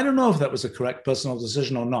I don't know if that was a correct personal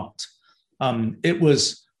decision or not. It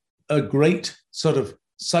was a great sort of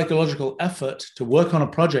psychological effort to work on a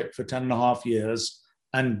project for 10 and a half years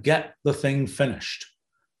and get the thing finished.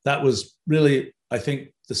 That was really, I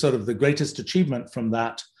think, the greatest achievement from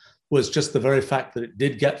that was just the very fact that it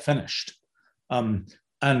did get finished. I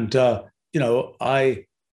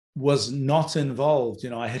was not involved.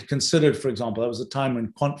 I had considered, for example, there was a time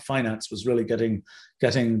when quant finance was really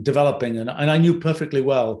developing, and I knew perfectly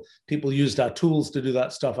well people used our tools to do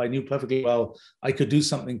that stuff. I knew perfectly well I could do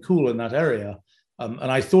something cool in that area.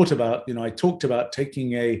 And I thought about, I talked about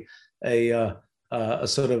taking a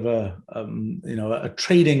sort of a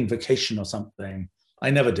trading vacation or something.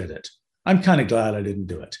 I never did it. I'm kind of glad I didn't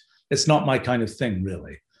do it. It's not my kind of thing,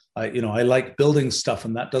 really. I like building stuff,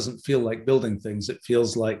 and that doesn't feel like building things. It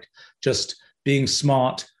feels like just being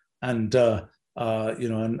smart and sort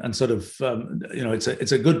of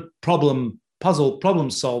it's a good problem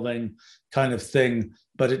solving kind of thing,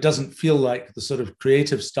 but it doesn't feel like the sort of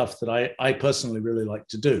creative stuff that I personally really like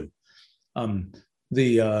to do.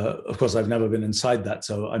 Of course, I've never been inside that,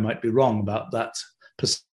 so I might be wrong about that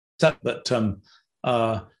perception, but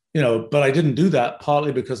but I didn't do that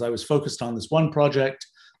partly because I was focused on this one project.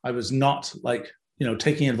 I was not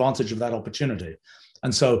taking advantage of that opportunity.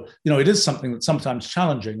 And so, it is something that's sometimes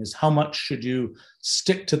challenging, is how much should you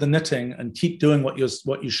stick to the knitting and keep doing what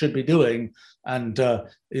you should be doing and,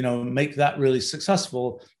 make that really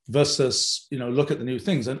successful versus, look at the new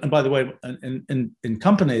things. And by the way, in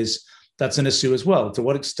companies, that's an issue as well. To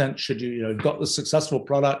what extent should you, got the successful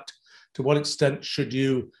product, to what extent should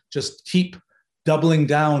you just keep doubling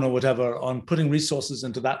down or whatever on putting resources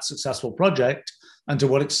into that successful project? And to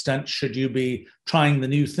what extent should you be trying the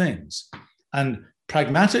new things? And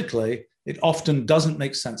pragmatically, it often doesn't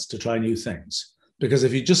make sense to try new things, because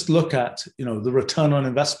if you just look at, the return on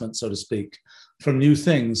investment, so to speak, from new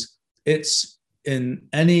things, it's in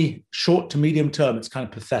any short to medium term, it's kind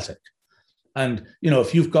of pathetic. And,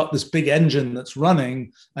 if you've got this big engine that's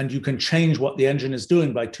running and you can change what the engine is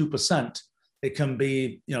doing by 2%, it can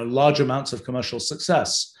be, large amounts of commercial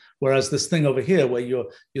success. Whereas this thing over here, where you're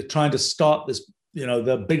trying to start this,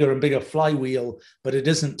 the bigger and bigger flywheel, but it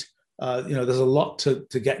isn't, there's a lot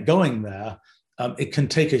to get going there. It can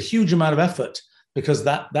take a huge amount of effort because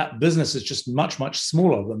that business is just much, much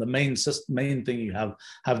smaller than the main thing you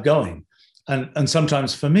have going. And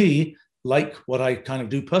sometimes for me, like what I kind of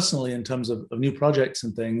do personally in terms of new projects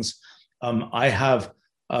and things, I have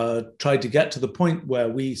tried to get to the point where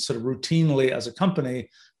we sort of routinely as a company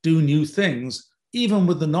do new things even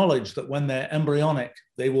with the knowledge that when they're embryonic,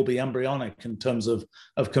 they will be embryonic in terms of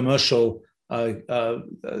commercial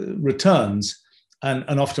returns,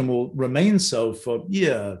 and often will remain so for a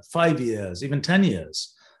year, 5 years, even 10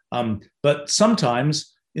 years. But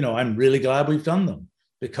sometimes, I'm really glad we've done them,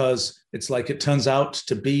 because it's like it turns out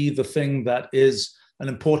to be the thing that is an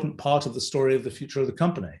important part of the story of the future of the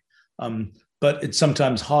company. But it's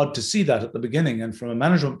sometimes hard to see that at the beginning. And from a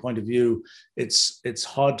management point of view, it's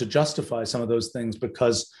hard to justify some of those things,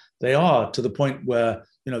 because they are to the point where,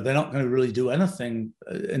 they're not going to really do anything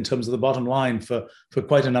in terms of the bottom line for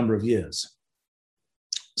quite a number of years.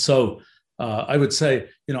 So I would say,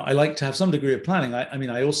 I like to have some degree of planning.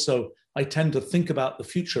 I tend to think about the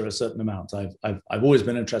future a certain amount. I've always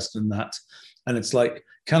been interested in that. And it's like,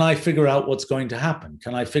 can I figure out what's going to happen?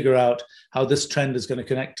 Can I figure out how this trend is going to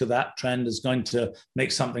connect to that trend, is going to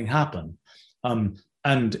make something happen?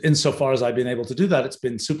 And insofar as I've been able to do that, it's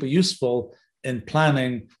been super useful in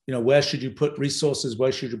planning, where should you put resources?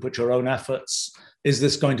 Where should you put your own efforts? Is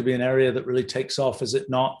this going to be an area that really takes off? Is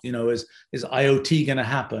it not? Is IoT going to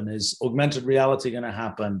happen? Is augmented reality going to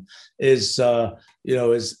happen? Is this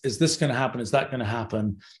going to happen? Is that going to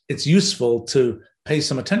happen? It's useful to pay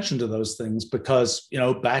some attention to those things, because,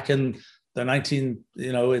 back in the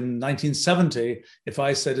in 1970, if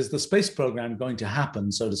I said, is the space program going to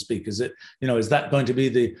happen, so to speak? Is it, is that going to be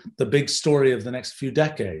the big story of the next few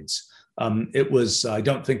decades? I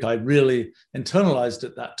don't think I really internalized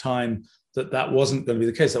at that time that wasn't going to be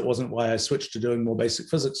the case. That wasn't why I switched to doing more basic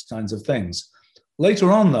physics kinds of things.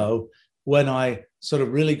 Later on, though, when I sort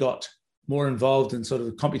of really got more involved in sort of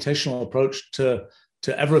the computational approach to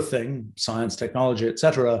everything, science, technology, et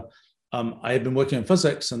cetera, I had been working in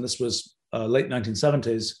physics, and this was late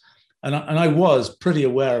 1970s. And I was pretty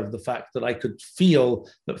aware of the fact that I could feel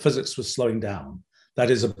that physics was slowing down. That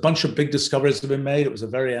is, a bunch of big discoveries have been made. It was a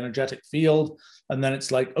very energetic field. And then it's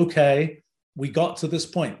like, okay, we got to this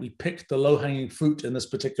point. We picked the low-hanging fruit in this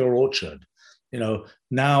particular orchard.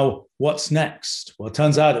 Now what's next? Well, it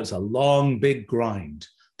turns out it was a long, big grind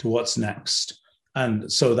to what's next. And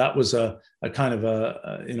so that was a kind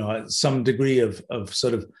of some degree of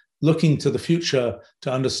sort of looking to the future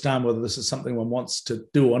to understand whether this is something one wants to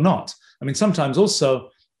do or not. I mean, sometimes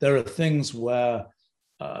also there are things where,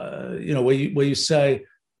 where you say,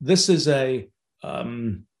 this is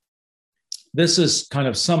kind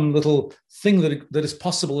of some little thing that is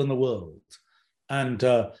possible in the world. And,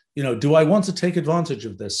 do I want to take advantage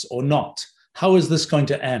of this or not? How is this going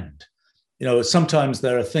to end? Sometimes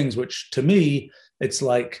there are things which, to me, it's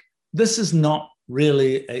like, this is not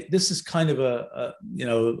really this is kind of a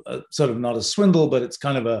sort of not a swindle, but it's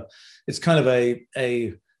kind of a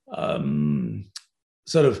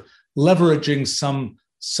sort of leveraging some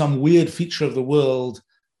weird feature of the world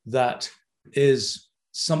that is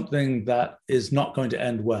something that is not going to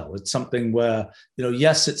end well. It's something where,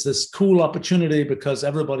 yes, it's this cool opportunity because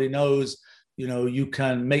everybody knows, you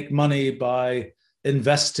can make money by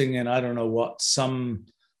investing in, I don't know what, some,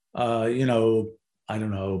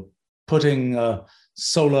 putting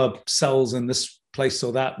solar cells in this place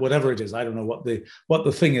or that, whatever it is. I don't know what the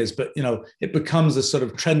thing is, but it becomes a sort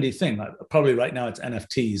of trendy thing. Like, probably right now it's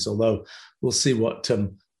NFTs, although we'll see what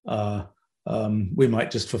we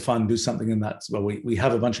might just for fun do something in that. Well, we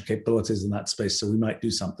have a bunch of capabilities in that space, so we might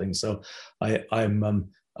do something. So but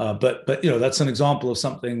that's an example of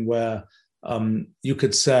something where you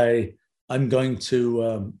could say, I'm going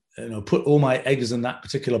to put all my eggs in that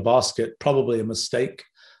particular basket. Probably a mistake.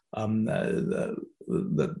 Perhaps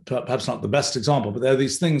not the best example, but there are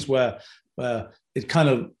these things where it kind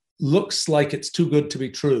of looks like it's too good to be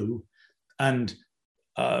true, and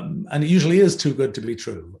it usually is too good to be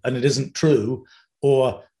true, and it isn't true,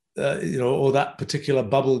 or that particular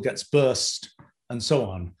bubble gets burst, and so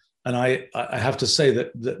on. And I have to say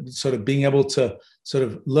that sort of being able to sort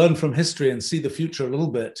of learn from history and see the future a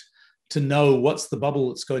little bit, to know what's the bubble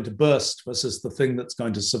that's going to burst versus the thing that's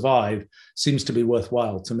going to survive, seems to be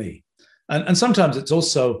worthwhile to me. And sometimes it's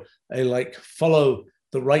also follow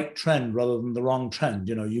the right trend rather than the wrong trend.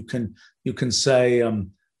 You can say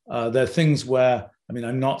there are things where,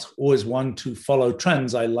 I'm not always one to follow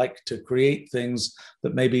trends. I like to create things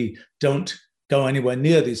that maybe don't go anywhere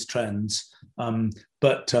near these trends.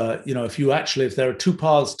 But if there are two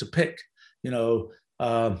paths to pick,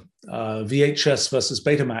 VHS versus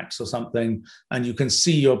Betamax or something, and you can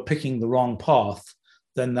see you're picking the wrong path,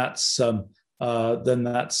 then that's something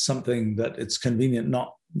that it's convenient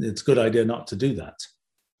it's a good idea not to do that.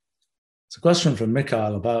 It's a question from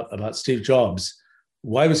Mikhail about Steve Jobs.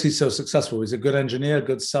 Why was he so successful? He's a good engineer,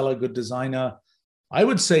 good seller, good designer. I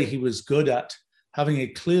would say he was good at having a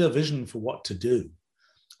clear vision for what to do.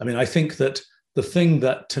 I think that the thing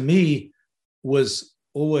that to me was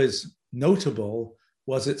always notable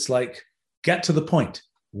was it's like, get to the point.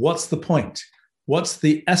 What's the point? What's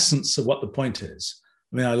the essence of what the point is?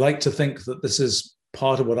 I mean, I like to think that this is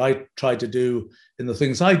part of what I try to do in the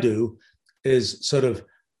things I do, is sort of,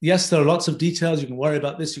 yes, there are lots of details. You can worry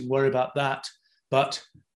about this, you can worry about that, but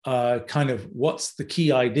kind of what's the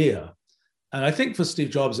key idea? And I think for Steve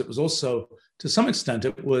Jobs, it was also, to some extent,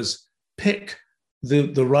 it was pick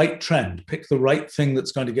the right trend, pick the right thing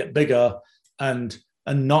that's going to get bigger, and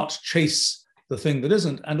not chase the thing that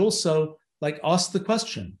isn't. And also, like, ask the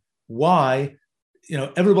question, why? You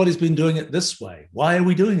know, everybody's been doing it this way. Why are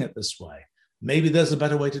we doing it this way? Maybe there's a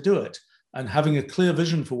better way to do it. And having a clear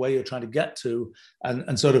vision for where you're trying to get to,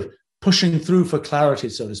 and sort of pushing through for clarity,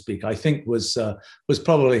 so to speak, I think was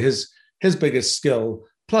probably his biggest skill.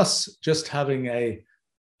 Plus, just having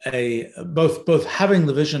both having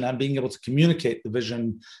the vision and being able to communicate the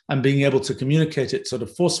vision, and being able to communicate it sort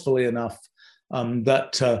of forcefully enough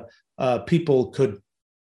that people could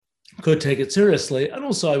take it seriously. And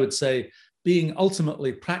also, I would say, being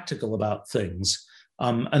ultimately practical about things,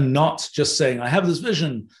 and not just saying, I have this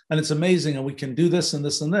vision and it's amazing and we can do this and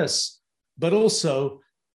this and this, but also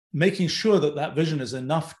making sure that that vision is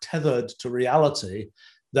enough tethered to reality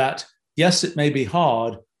that, yes, it may be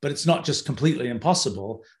hard, but it's not just completely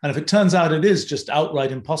impossible. And if it turns out it is just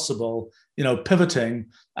outright impossible, you know, pivoting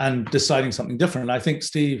and deciding something different. I think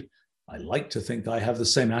Steve, I like to think I have the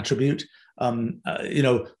same attribute, you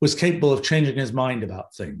know, was capable of changing his mind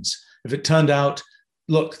about things. If it turned out,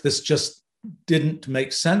 look, this just didn't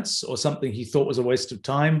make sense, or something he thought was a waste of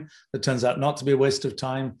time that turns out not to be a waste of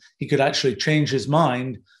time, he could actually change his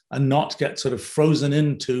mind and not get sort of frozen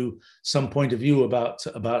into some point of view about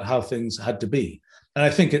how things had to be. And I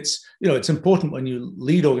think it's, you know, it's important when you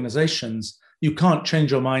lead organizations, you can't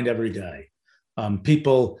change your mind every day.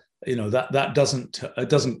 People, you know, that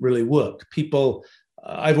doesn't really work. People,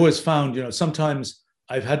 I've always found, you know, sometimes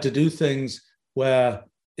I've had to do things where,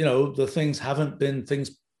 you know, the things haven't been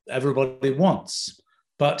things everybody wants,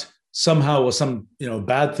 but somehow, or some, you know,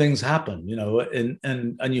 bad things happen, you know,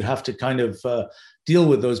 and you have to kind of deal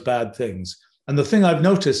with those bad things. And the thing I've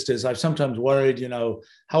noticed is I've sometimes worried, you know,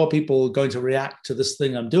 how are people going to react to this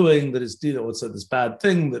thing I'm doing that is, you know, it's this bad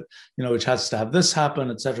thing that, you know, which has to have this happen,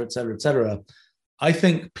 et cetera, et cetera, et cetera. I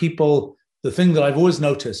think people, the thing that I've always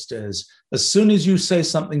noticed is, as soon as you say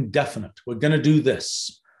something definite, we're going to do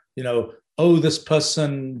this, you know, oh, this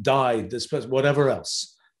person died, this person, whatever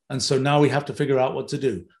else. And so now we have to figure out what to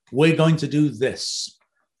do. We're going to do this.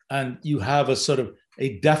 And you have a sort of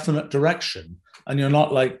a definite direction. And you're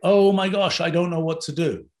not like, oh my gosh, I don't know what to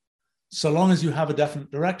do. So long as you have a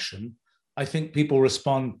definite direction, I think people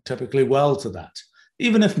respond typically well to that.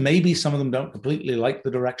 Even if maybe some of them don't completely like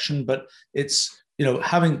the direction, but it's, you know,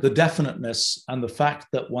 having the definiteness and the fact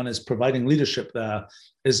that one is providing leadership there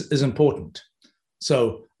is important.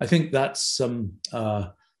 So I think that's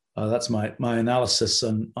my analysis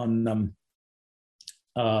on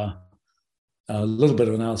a little bit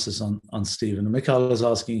of analysis on Steve. And Mikhail is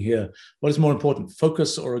asking here, what is more important,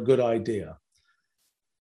 focus or a good idea?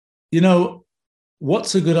 You know,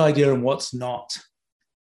 what's a good idea and what's not?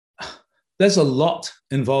 There's a lot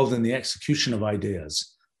involved in the execution of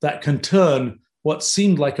ideas that can turn what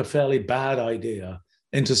seemed like a fairly bad idea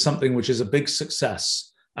into something which is a big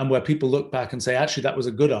success, and where people look back and say, actually, that was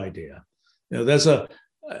a good idea. You know,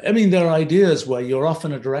 there are ideas where you're off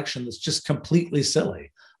in a direction that's just completely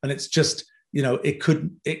silly, and it's just, you know,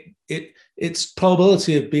 its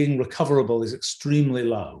probability of being recoverable is extremely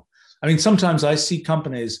low. I mean, sometimes I see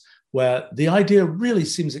companies where the idea really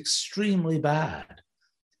seems extremely bad,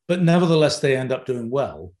 but nevertheless, they end up doing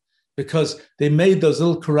well because they made those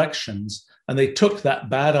little corrections and they took that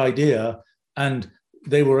bad idea and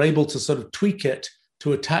they were able to sort of tweak it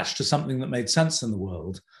to attach to something that made sense in the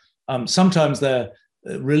world. Sometimes they're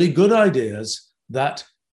really good ideas that,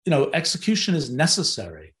 you know, execution is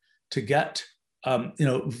necessary to get, you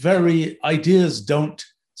know, ideas don't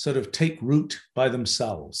sort of take root by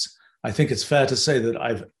themselves. I think it's fair to say that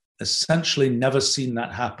I've essentially never seen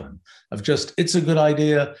that happen. Of just, it's a good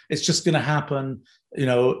idea, it's just going to happen. You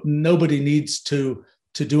know, nobody needs to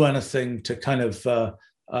do anything to kind of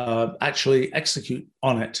actually execute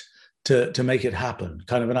on it to make it happen.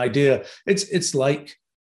 Kind of an idea. It's like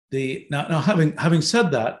now having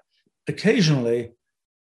said that, occasionally,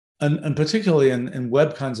 and particularly in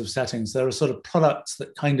web kinds of settings, there are sort of products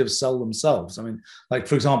that kind of sell themselves. I mean, like,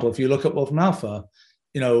 for example, if you look at Wolfram Alpha,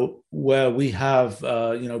 you know, where we have,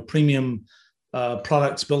 you know, premium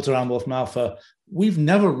products built around Wolfram Alpha, we've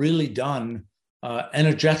never really done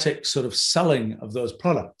energetic sort of selling of those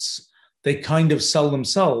products. they kind of sell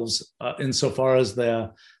themselves insofar as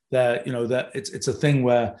they're that it's a thing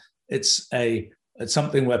where it's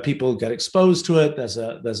something where people get exposed to it. There's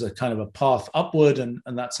a kind of a path upward, and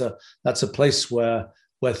that's a place where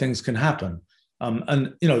things can happen.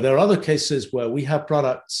 And there are other cases where we have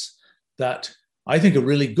products that I think are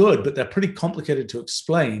really good, but they're pretty complicated to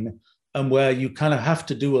explain, and where you kind of have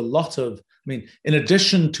to do a lot of, in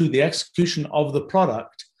addition to the execution of the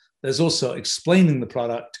product, there's also explaining the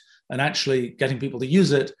product and actually getting people to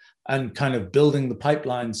use it and kind of building the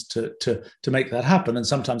pipelines to make that happen. And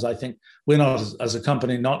sometimes I think we're not, as a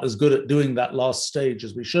company, not as good at doing that last stage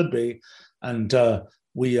as we should be. And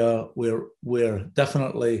we're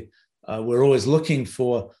definitely, we're always looking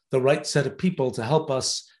for the right set of people to help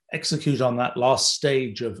us execute on that last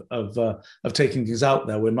stage of taking things out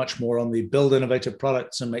there. We're much more on the build innovative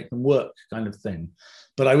products and make them work kind of thing.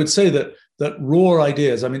 But I would say that raw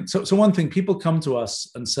ideas, so one thing, people come to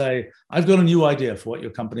us and say, I've got a new idea for what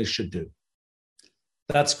your company should do.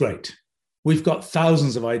 That's great. We've got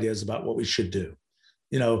thousands of ideas about what we should do.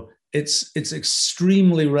 It's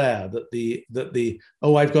extremely rare that the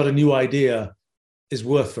I've got a new idea is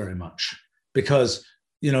worth very much, because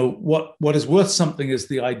what is worth something is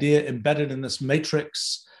the idea embedded in this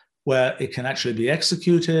matrix where it can actually be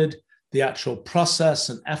executed, the actual process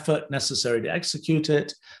and effort necessary to execute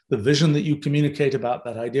it, the vision that you communicate about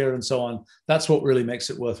that idea, and so on. That's what really makes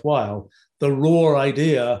it worthwhile. The raw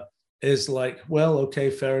idea is like, well, okay,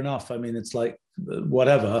 fair enough. It's like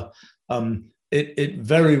whatever. It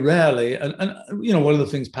very rarely, and one of the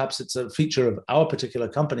things, perhaps it's a feature of our particular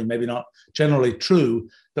company, maybe not generally true,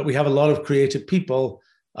 that we have a lot of creative people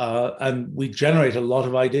and we generate a lot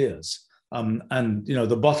of ideas. And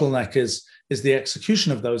the bottleneck is the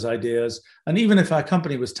execution of those ideas. And even if our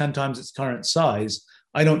company was 10 times its current size,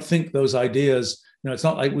 I don't think those ideas, it's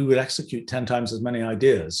not like we would execute 10 times as many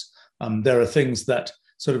ideas. There are things that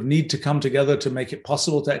sort of need to come together to make it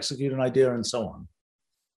possible to execute an idea, and so on.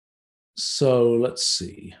 So let's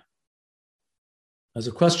see. There's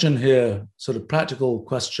a question here, sort of practical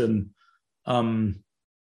question from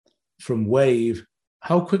Wave.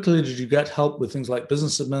 How quickly did you get help with things like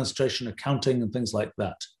business administration, accounting, and things like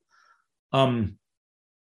that?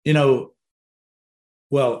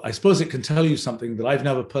 Well, I suppose it can tell you something that I've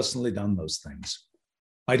never personally done those things.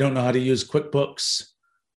 I don't know how to use QuickBooks.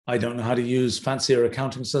 I don't know how to use fancier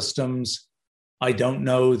accounting systems. I don't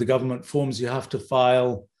know the government forms you have to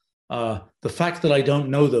file. The fact that I don't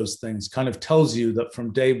know those things kind of tells you that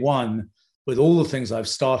from day one, with all the things I've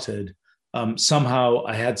started, somehow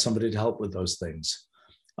I had somebody to help with those things.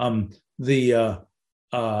 I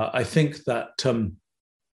think that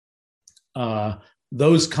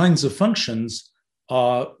those kinds of functions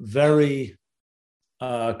are very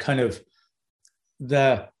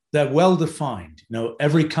they're well defined.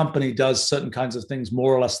 Every company does certain kinds of things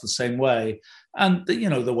more or less the same way. And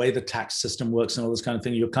the way the tax system works and all this kind of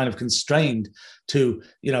thing, you're kind of constrained to,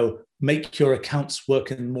 make your accounts work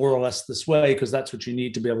in more or less this way, because that's what you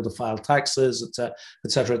need to be able to file taxes, et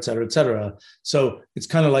cetera, et cetera, et cetera. So it's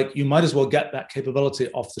kind of like you might as well get that capability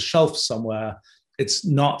off the shelf somewhere. It's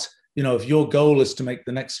not, if your goal is to make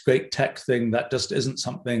the next great tech thing, that just isn't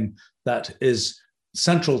something that is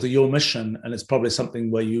central to your mission, and it's probably something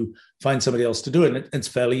where you find somebody else to do it. And it's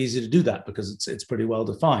fairly easy to do that because it's pretty well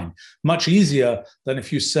defined. Much easier than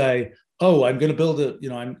if you say, oh, I'm going to build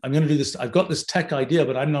I'm going to do this. I've got this tech idea,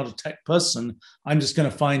 but I'm not a tech person. I'm just going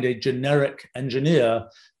to find a generic engineer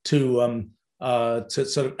to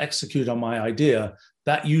sort of execute on my idea.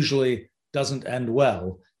 That usually doesn't end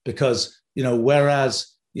well, because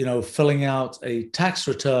whereas filling out a tax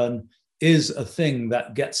return is a thing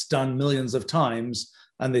that gets done millions of times,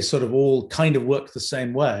 and they sort of all kind of work the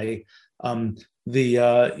same way.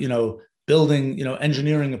 Building,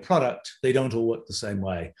 engineering a product, they don't all work the same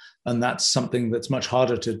way. And that's something that's much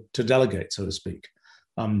harder to delegate, so to speak.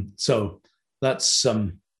 So that's,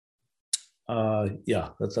 that's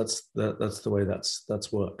the way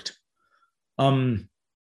that's worked. There's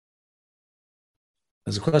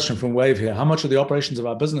a question from Wave here. How much of the operations of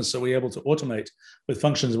our business are we able to automate with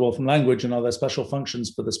functions of Wolfram language, and are there special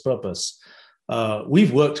functions for this purpose?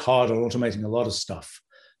 We've worked hard on automating a lot of stuff.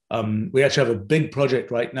 We actually have a big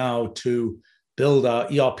project right now to build our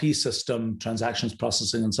ERP system, transactions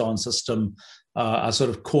processing and so on system, our sort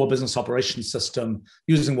of core business operations system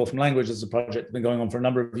using Wolfram language. As a project that's been going on for a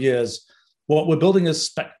number of years. What we're building is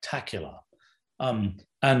spectacular.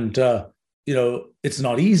 It's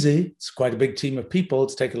not easy. It's quite a big team of people.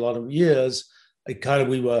 It's taken a lot of years.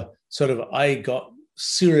 I got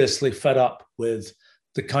seriously fed up with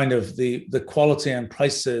the kind of the quality and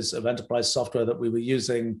prices of enterprise software that we were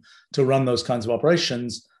using to run those kinds of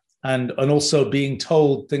operations. and also being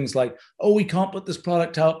told things like, oh, we can't put this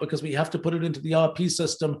product out because we have to put it into the ERP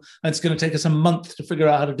system, and it's going to take us a month to figure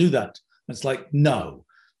out how to do that. And it's like, no,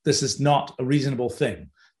 this is not a reasonable thing.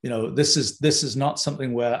 This is not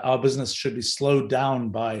something where our business should be slowed down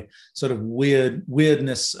by sort of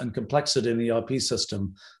weirdness and complexity in the ERP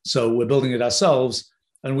system. So we're building it ourselves,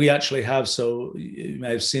 and we actually have. So you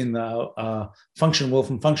may have seen the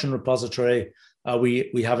Wolfram Function repository.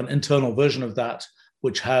 We have an internal version of that,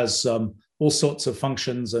 which has all sorts of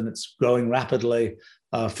functions, and it's growing rapidly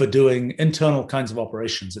for doing internal kinds of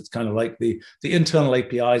operations. It's kind of like the internal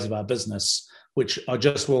APIs of our business, which are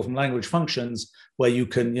just Wolfram language functions, where you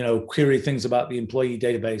can query things about the employee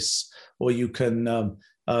database, or you can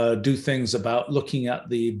do things about looking at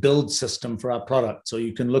the build system for our products, or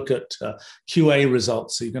you can look at QA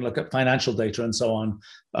results, so you can look at financial data and so on.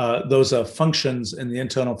 Those are functions in the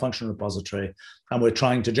internal function repository, and we're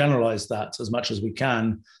trying to generalize that as much as we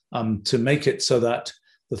can to make it so that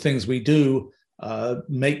the things we do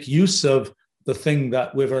make use of the thing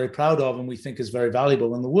that we're very proud of and we think is very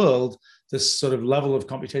valuable in the world, this sort of level of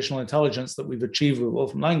computational intelligence that we've achieved with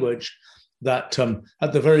Wolfram language, that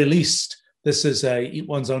at the very least, this is a eat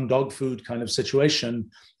one's own dog food kind of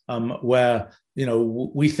situation where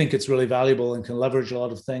we think it's really valuable and can leverage a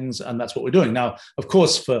lot of things, and that's what we're doing. Now, of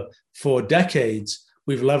course, for decades,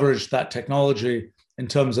 we've leveraged that technology in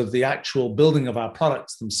terms of the actual building of our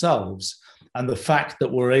products themselves, and the fact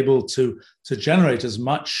that we're able to generate as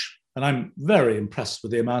much. And I'm very impressed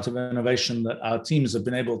with the amount of innovation that our teams have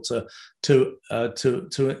been able to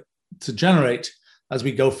generate as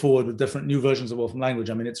we go forward with different new versions of Wolfram language.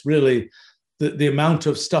 I mean, it's really the amount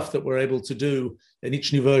of stuff that we're able to do in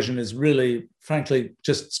each new version is really, frankly,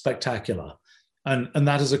 just spectacular. And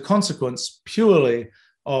that is a consequence purely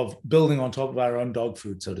of building on top of our own dog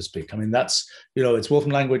food, so to speak. I mean, that's, it's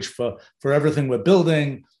Wolfram language for everything we're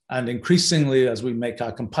building. And increasingly, as we make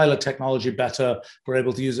our compiler technology better, we're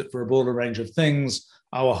able to use it for a broader range of things.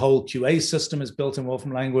 Our whole QA system is built in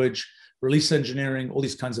Wolfram language. Release engineering, all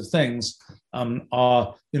these kinds of things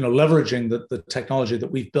are leveraging the technology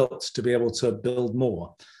that we've built to be able to build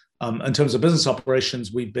more. In terms of business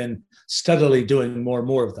operations, we've been steadily doing more and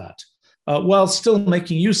more of that, while still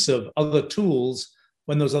making use of other tools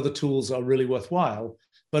when those other tools are really worthwhile.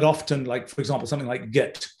 But often, like, for example, something like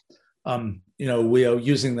Git. We are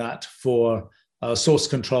using that for source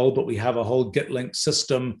control, but we have a whole GitLink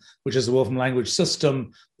system, which is a Wolfram language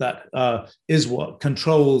system that is what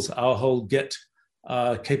controls our whole Git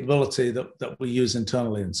capability that we use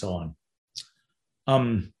internally and so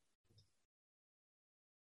on.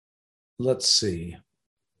 Let's see.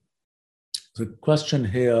 The question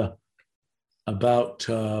here about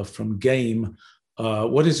from Game,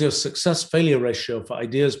 what is your success failure ratio for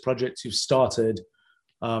ideas, projects you've started?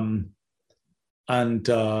 And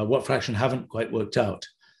what fraction haven't quite worked out?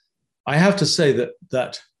 I have to say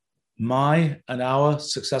that my and our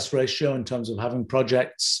success ratio in terms of having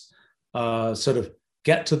projects sort of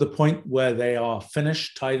get to the point where they are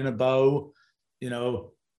finished, tied in a bow,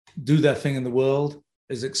 do their thing in the world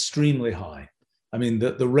is extremely high. I mean,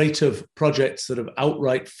 the rate of projects that have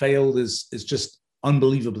outright failed is just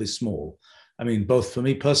unbelievably small. I mean, both for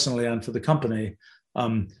me personally and for the company.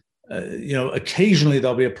 Occasionally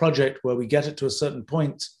there'll be a project where we get it to a certain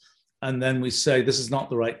point and then we say, this is not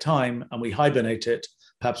the right time, and we hibernate it,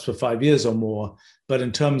 perhaps for 5 years or more. But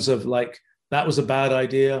in terms of like, that was a bad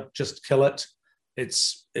idea, just kill it. I'm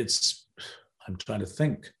trying to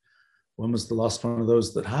think, when was the last one of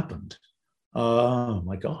those that happened? Oh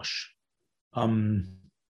my gosh.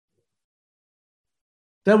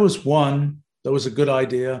 There was one, that was a good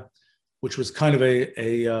idea, which was kind of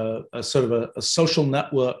a sort of a social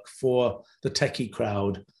network for the techie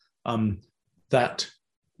crowd that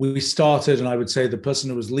we started. And I would say the person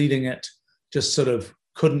who was leading it just sort of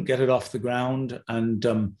couldn't get it off the ground. And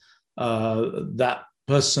that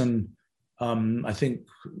person, I think,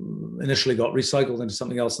 initially got recycled into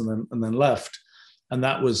something else and then left. And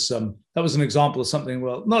that was an example of something,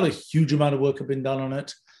 well, not a huge amount of work had been done on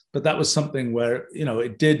it, but that was something where,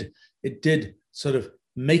 it did sort of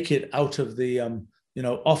make it out of the,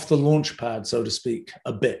 off the launch pad, so to speak,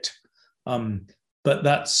 a bit. But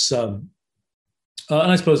that's, and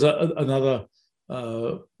I suppose another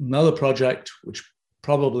project, which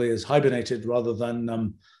probably is hibernated rather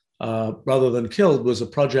than killed, was a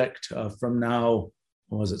project from now,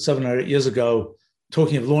 what was it, 7 or 8 years ago,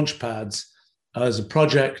 talking of launch pads as a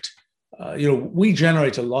project. We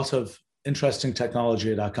generate a lot of interesting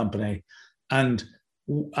technology at our company, and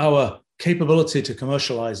our capability to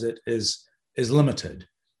commercialize it is limited.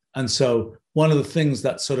 And so one of the things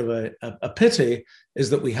that's sort of a pity is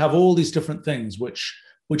that we have all these different things which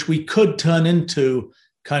which we could turn into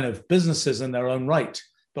kind of businesses in their own right,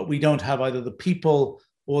 but we don't have either the people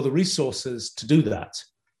or the resources to do that.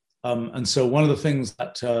 And so one of the things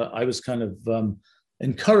that I was kind of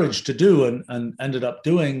encouraged to do and ended up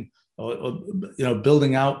doing, or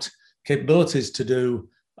building out capabilities to do,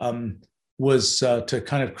 was to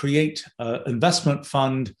kind of create an investment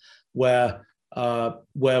fund where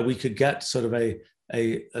we could get sort of a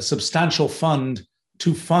substantial fund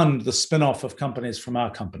to fund the spin-off of companies from our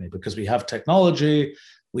company, because we have technology,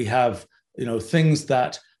 we have things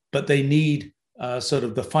but they need sort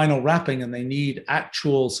of the final wrapping, and they need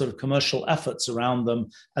actual sort of commercial efforts around them,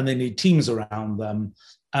 and they need teams around them.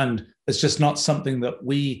 And it's just not something that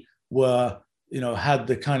we were, had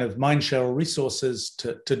the kind of mind share or resources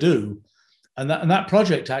to do. And that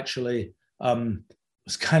project actually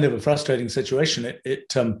was kind of a frustrating situation. It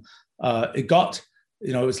got,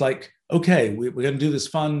 it was like, okay, we're going to do this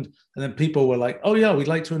fund, and then people were like, oh yeah, we'd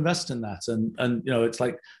like to invest in that, and it's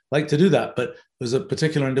like to do that. But there's a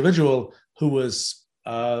particular individual who was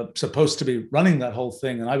supposed to be running that whole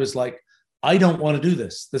thing, and I was like, I don't want to do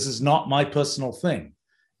this. This is not my personal thing.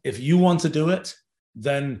 If you want to do it,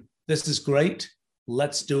 then this is great.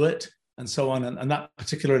 Let's do it, and so on. And that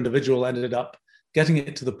particular individual ended up getting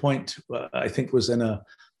it to the point where I think was in I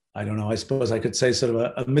don't know, I suppose I could say sort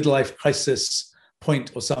of a midlife crisis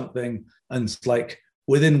point or something. And it's like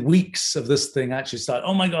within weeks of this thing actually started,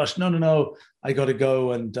 oh my gosh, no, I got to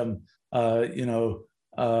go and,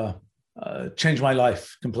 change my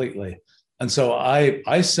life completely. And so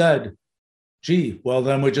I said, gee, well,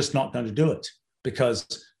 then we're just not going to do it,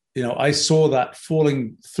 because, I saw that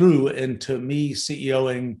falling through into me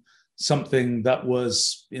CEOing something that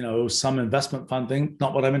was, some investment fund thing,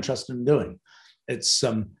 not what I'm interested in doing. It's,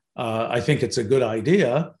 I think it's a good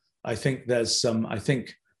idea. I think there's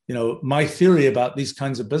my theory about these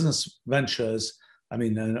kinds of business ventures, I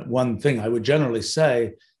mean, one thing I would generally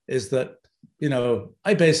say is that,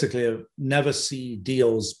 I basically never see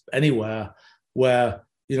deals anywhere where,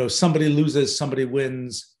 somebody loses, somebody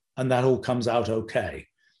wins, and that all comes out okay.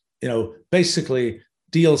 Basically,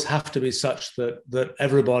 deals have to be such that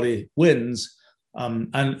everybody wins.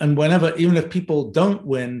 And whenever, even if people don't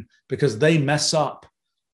win because they mess up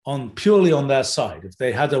purely on their side, if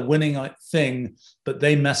they had a winning thing, but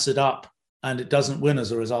they mess it up and it doesn't win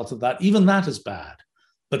as a result of that, even that is bad.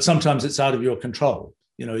 But sometimes it's out of your control.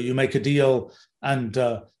 You make a deal and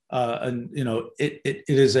it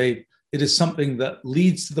is something that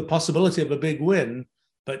leads to the possibility of a big win.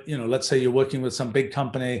 But, let's say you're working with some big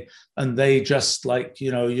company and they just like,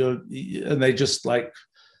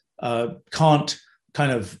 can't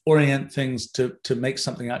kind of orient things to make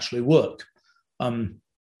something actually work. I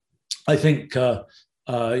think,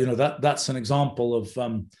 that's an example of,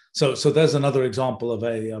 so there's another example of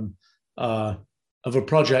a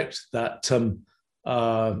project that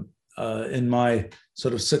in my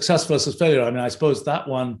sort of success versus failure, I mean, I suppose that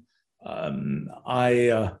one,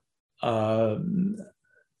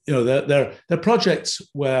 they're projects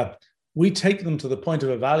where we take them to the point of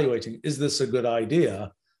evaluating, is this a good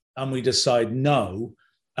idea? And we decide no.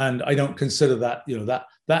 And I don't consider that,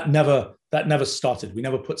 that never started. We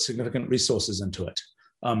never put significant resources into it.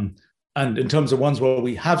 And in terms of ones where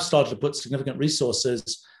we have started to put significant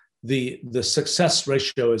resources, the success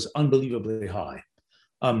ratio is unbelievably high.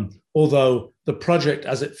 Although the project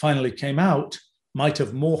as it finally came out might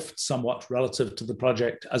have morphed somewhat relative to the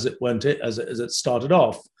project as it started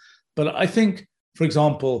off. But I think, for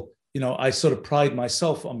example, I sort of pride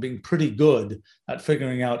myself on being pretty good at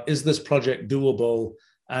figuring out, is this project doable?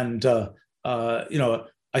 And,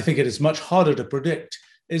 I think it is much harder to predict,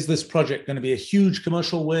 is this project going to be a huge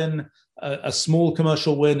commercial win, a small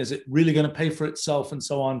commercial win? Is it really going to pay for itself, and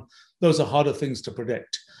so on? Those are harder things to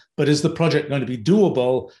predict. But is the project going to be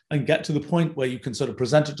doable and get to the point where you can sort of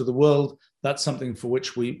present it to the world? That's something for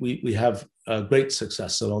which we have great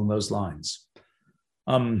success along those lines.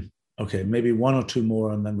 Okay, maybe one or two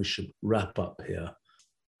more, and then we should wrap up here.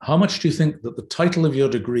 How much do you think that the title of your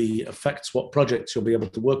degree affects what projects you'll be able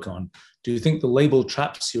to work on? Do you think the label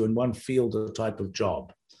traps you in one field or type of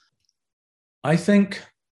job? I think,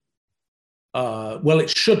 well, it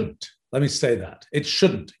shouldn't. Let me say that. It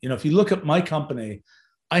shouldn't. If you look at my company,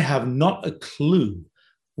 I have not a clue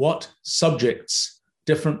what subjects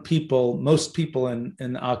different people, most people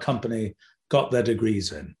in our company got their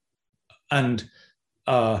degrees in. And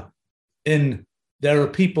there are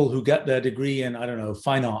people who get their degree in, I don't know,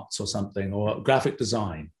 fine arts or something, or graphic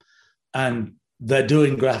design, and they're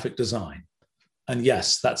doing graphic design. And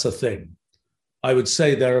yes, that's a thing. I would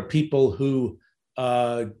say there are people who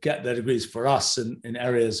get their degrees for us in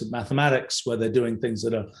areas of mathematics, where they're doing things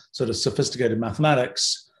that are sort of sophisticated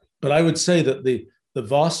mathematics. but I would say that the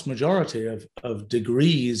vast majority of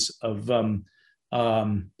degrees of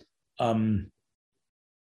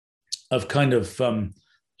kind of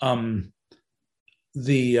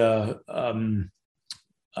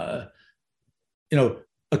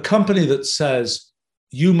a company that says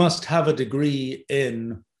you must have a degree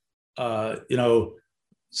in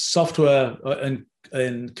software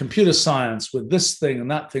and computer science with this thing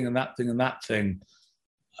and that thing and that thing and that thing.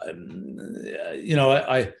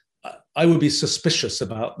 I would be suspicious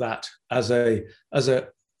about that as a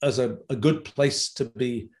good place to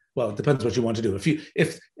be. Well, it depends what you want to do.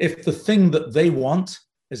 If the thing that they want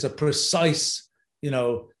is a precise,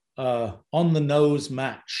 on the nose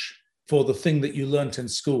match for the thing that you learned in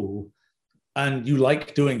school, and you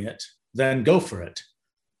like doing it, then go for it.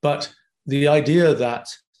 But the idea that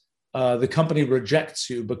the company rejects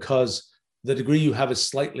you because the degree you have is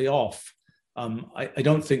slightly off, I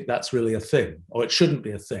don't think that's really a thing, or it shouldn't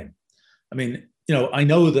be a thing. I mean, I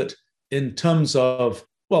know that in terms of,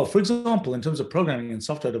 well, for example, in terms of programming and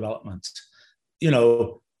software development,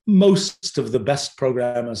 most of the best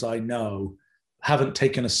programmers I know haven't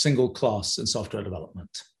taken a single class in software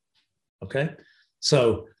development. Okay,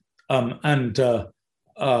 so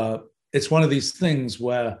it's one of these things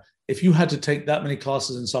where if you had to take that many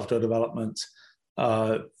classes in software development,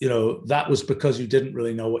 that was because you didn't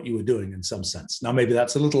really know what you were doing in some sense. Now, maybe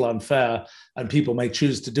that's a little unfair, and people may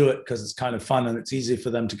choose to do it because it's kind of fun and it's easy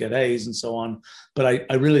for them to get A's and so on. But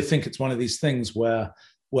I really think it's one of these things where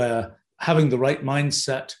having the right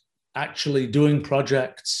mindset, actually doing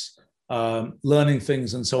projects, learning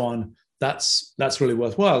things and so on, that's really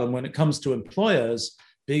worthwhile. And when it comes to employers,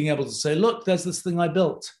 being able to say, look, there's this thing I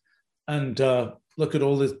built, and look at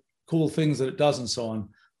all the cool things that it does and so on,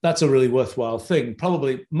 that's a really worthwhile thing,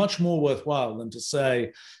 probably much more worthwhile than to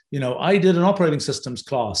say, I did an operating systems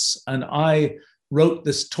class and I wrote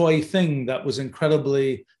this toy thing that was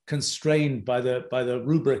incredibly constrained by the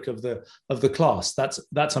rubric of the class.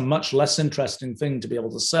 That's a much less interesting thing to be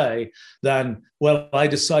able to say than, well, I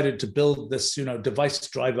decided to build this device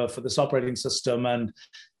driver for this operating system, and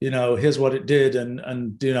here's what it did, and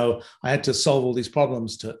I had to solve all these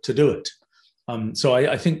problems to do it. So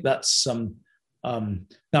I think that's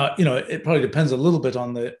now it probably depends a little bit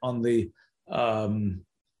on the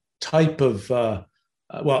type of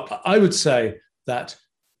well, I would say that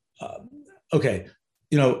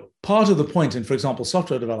part of the point in, for example,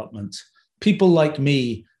 software development, people like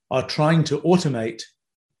me are trying to automate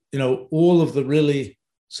all of the really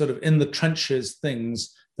sort of in the trenches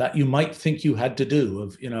things that you might think you had to do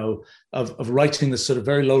of writing this sort of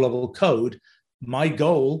very low level code. My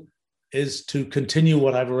goal is to continue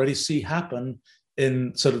what I've already seen happen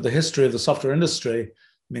in sort of the history of the software industry.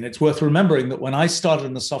 I mean, it's worth remembering that when I started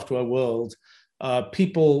in the software world,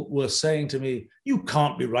 people were saying to me, you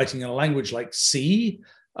can't be writing in a language like C.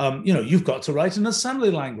 You've got to write an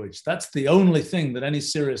assembly language. That's the only thing that any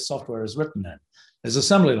serious software is written in, is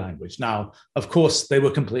assembly language. Now, of course, they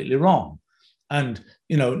were completely wrong. And,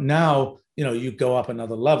 now, you go up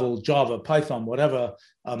another level, Java, Python, whatever,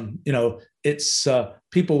 it's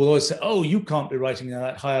people will always say, oh, you can't be writing at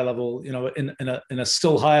that higher level, in a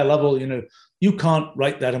still higher level, you can't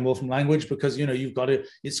write that in Wolfram language because,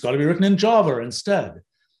 it's got to be written in Java instead.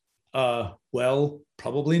 Well,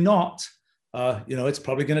 probably not. It's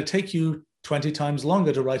probably going to take you 20 times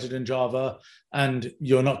longer to write it in Java, and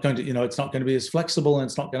you're not going to, it's not going to be as flexible, and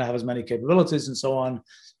it's not going to have as many capabilities and so on.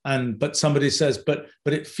 But somebody says, but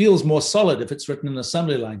it feels more solid if it's written in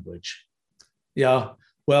assembly language. Yeah,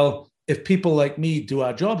 well, if people like me do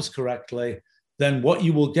our jobs correctly, then what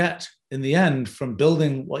you will get in the end from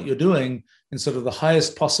building what you're doing in sort of the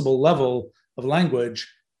highest possible level of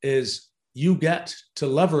language is you get to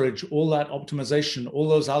leverage all that optimization, all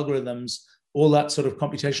those algorithms, all that sort of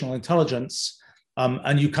computational intelligence,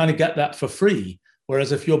 and you kind of get that for free.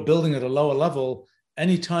 Whereas if you're building at a lower level,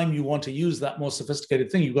 anytime you want to use that more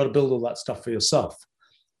sophisticated thing, you've got to build all that stuff for yourself.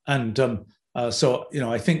 And so,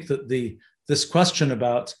 I think that this question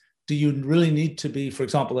about, do you really need to be, for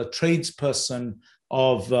example, a tradesperson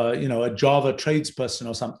of, a Java tradesperson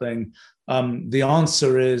or something? The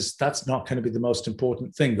answer is that's not going to be the most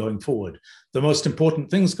important thing going forward. The most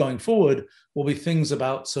important things going forward will be things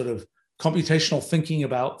about sort of computational thinking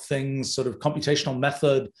about things, sort of computational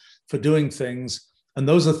method for doing things. And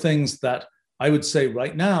those are things that I would say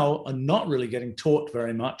right now are not really getting taught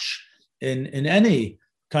very much in any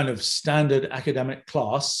kind of standard academic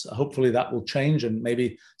class. Hopefully that will change, and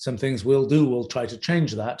maybe some things we'll try to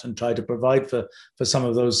change that and try to provide for some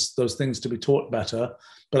of those things to be taught better.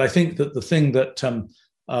 But I think that the thing that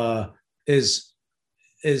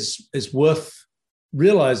is worth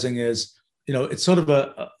realizing is, it's sort of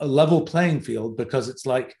a level playing field, because it's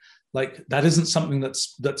like that isn't something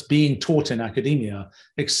that's being taught in academia,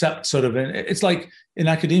 except sort of it's like in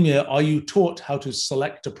academia, are you taught how to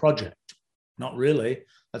select a project? Not really.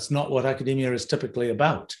 That's not what academia is typically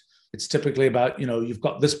about. It's typically about, you've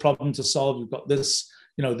got this problem to solve, you've got this,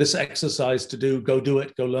 this exercise to do, go do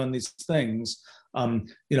it, go learn these things.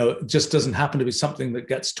 It just doesn't happen to be something that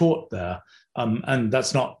gets taught there. And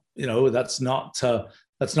that's not,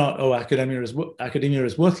 academia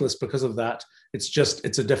is worthless because of that.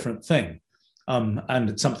 It's a different thing. And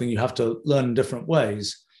it's something you have to learn in different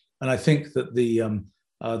ways. And I think that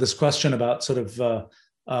this question about sort of,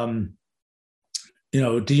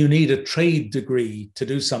 do you need a trade degree to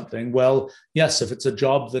do something? Well, yes, if it's a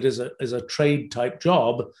job that is a trade type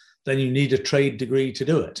job, then you need a trade degree to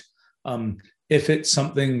do it. If it's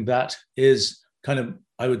something that is kind of,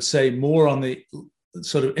 I would say, more on the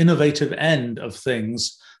sort of innovative end of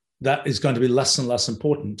things, that is going to be less and less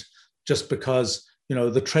important, just because,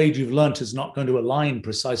 the trade you've learned is not going to align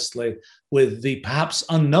precisely with the perhaps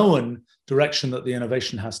unknown direction that the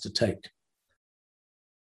innovation has to take.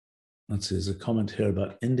 Let's see, there's a comment here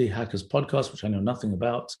about Indie Hackers Podcast, which I know nothing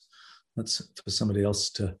about. That's for somebody else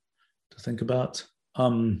to think about.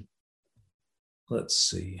 Let's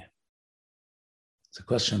see. It's a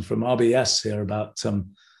question from RBS here about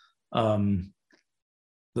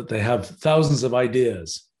that they have thousands of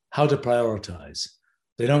ideas, how to prioritize.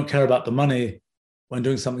 They don't care about the money when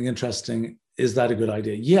doing something interesting. Is that a good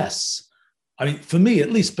idea? Yes. I mean, for me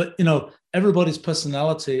at least, but everybody's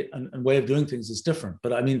personality and way of doing things is different.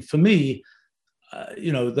 But I mean, for me,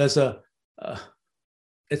 there's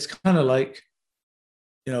it's kind of like,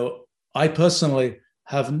 I personally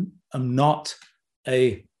am not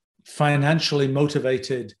a financially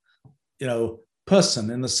motivated,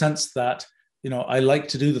 person, in the sense that, I like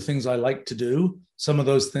to do the things I like to do. Some of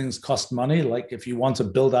those things cost money. Like if you want to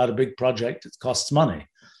build out a big project, it costs money.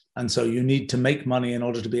 And so you need to make money in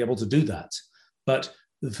order to be able to do that. But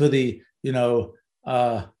for the,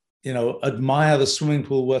 admire the swimming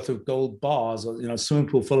pool worth of gold bars, or, swimming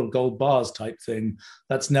pool full of gold bars type thing,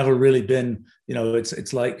 that's never really been,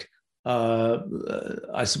 it's like,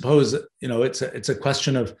 I suppose, it's a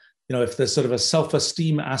question of, if there's sort of a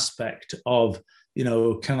self-esteem aspect of,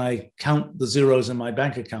 can I count the zeros in my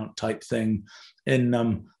bank account type thing.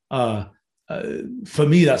 For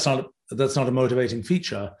me, that's not a motivating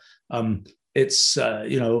feature. It's,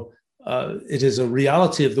 it is a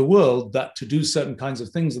reality of the world that to do certain kinds of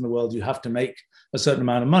things in the world, you have to make a certain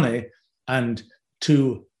amount of money, and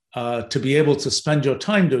to be able to spend your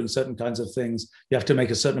time doing certain kinds of things, you have to make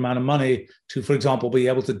a certain amount of money to, for example, be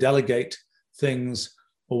able to delegate things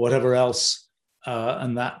or whatever else,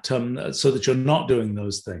 and that so that you're not doing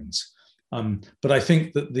those things. But I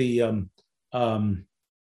think that the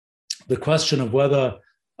question of whether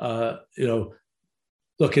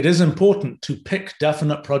look, it is important to pick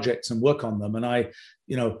definite projects and work on them. And I,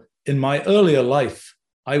 in my earlier life,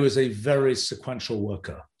 I was a very sequential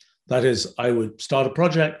worker. That is, I would start a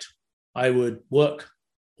project, I would work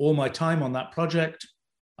all my time on that project,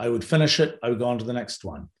 I would finish it, I would go on to the next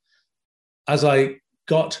one. As I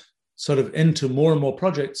got sort of into more and more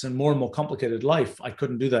projects and more complicated life, I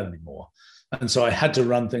couldn't do that anymore. And so I had to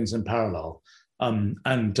run things in parallel.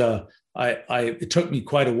 It took me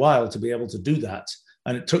quite a while to be able to do that.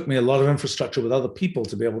 And it took me a lot of infrastructure with other people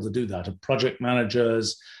to be able to do that, of project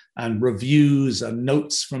managers and reviews and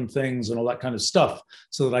notes from things and all that kind of stuff,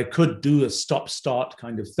 so that I could do a stop-start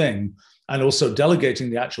kind of thing, and also delegating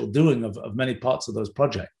the actual doing of many parts of those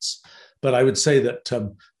projects. But I would say that,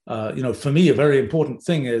 for me, a very important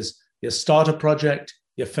thing is you start a project,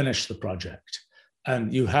 you finish the project.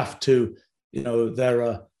 And you have to,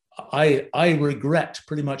 I regret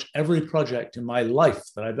pretty much every project in my life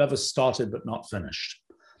that I've ever started but not finished.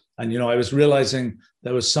 And, I was realizing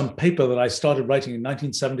there was some paper that I started writing in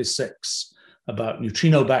 1976 about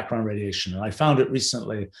neutrino background radiation. And I found it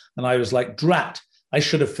recently, and I was like, drat, I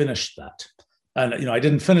should have finished that. And, I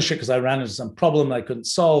didn't finish it because I ran into some problem I couldn't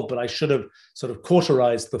solve, but I should have sort of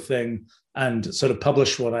cauterized the thing and sort of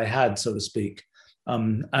published what I had, so to speak.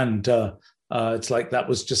 It's like it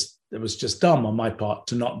was just dumb on my part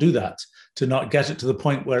to not do that, to not get it to the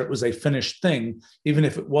point where it was a finished thing, even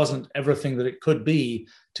if it wasn't everything that it could be.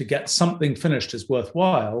 To get something finished is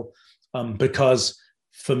worthwhile, because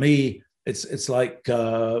for me, it's like,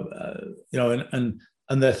 and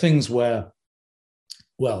there are things where,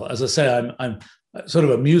 well, as I say, I'm sort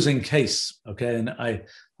of a musing case, okay? And I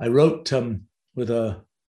wrote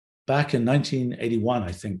back in 1981,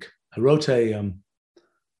 I think, I wrote a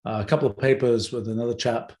couple of papers with another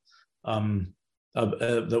chap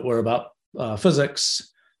that were about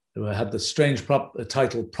physics, had the strange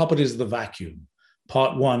title, Properties of the Vacuum,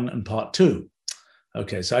 Part 1 and Part 2.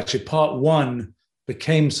 Okay, so actually Part 1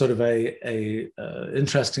 became sort of a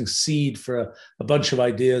interesting seed for a bunch of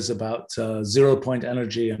ideas about zero-point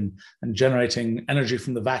energy and generating energy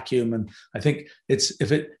from the vacuum. And I think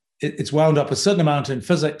it's wound up a certain amount in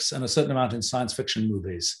physics and a certain amount in science fiction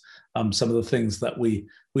movies. Some of the things that we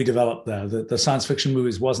developed there. The science fiction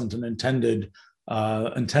movies wasn't an intended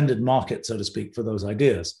market, so to speak, for those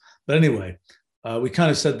ideas. But anyway, we kind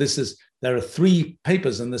of said there are 3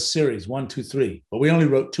 papers in this series, 1, 2, 3, but we only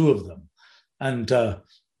wrote 2 of them. And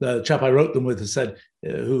the chap I wrote them with has said,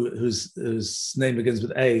 whose name begins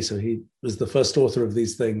with A, so he was the first author of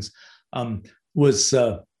these things,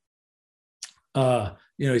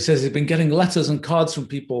 he says he's been getting letters and cards from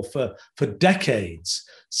people for decades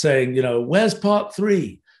saying, where's Part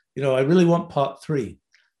 3? I really want Part 3.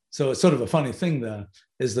 So it's sort of a funny thing there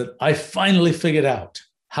is that I finally figured out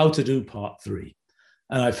how to do Part 3.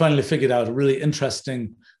 And I finally figured out a really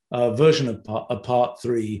interesting version of Part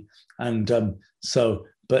 3. And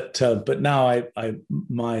but now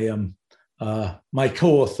my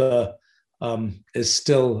co-author is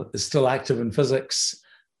still active in physics,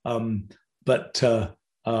 but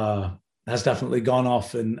has definitely gone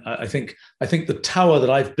off. And I think the tower that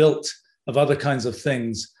I've built of other kinds of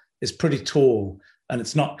things is pretty tall, and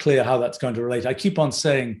it's not clear how that's going to relate. I keep on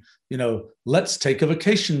saying, let's take a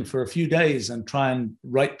vacation for a few days and try and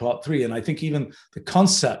write Part 3. And I think even the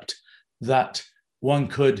concept that one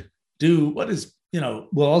could do what is,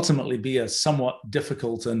 will ultimately be a somewhat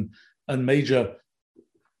difficult and major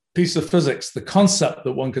piece of physics, the concept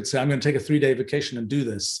that one could say, I'm going to take a 3-day vacation and do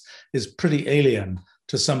this, is pretty alien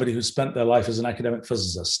to somebody who spent their life as an academic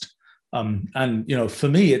physicist. And for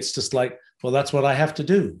me, it's just like, well, that's what I have to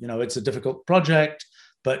do. It's a difficult project,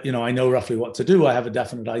 but I know roughly what to do. I have a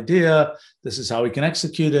definite idea. This is how we can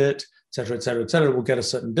execute it, et cetera, et cetera, et cetera. We'll get a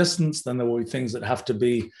certain distance. Then there will be things that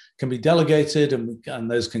can be delegated,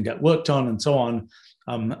 and those can get worked on, and so on.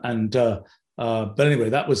 But anyway,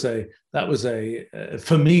 that was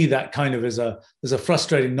for me, that kind of is a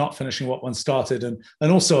frustrating not finishing what one started, and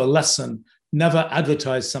also a lesson. Never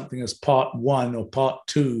advertise something as Part 1 or Part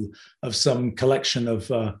 2 of some collection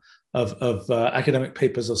of academic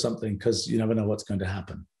papers or something, because you never know what's going to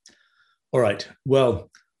happen. All right.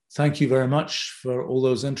 Well, thank you very much for all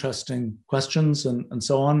those interesting questions and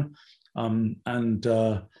so on.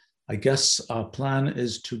 I guess our plan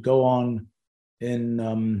is to go on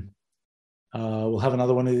we'll have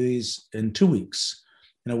another one of these in 2 weeks.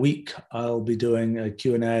 In a week, I'll be doing a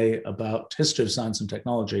Q&A about history of science and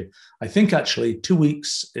technology. I think actually 2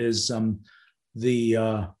 weeks is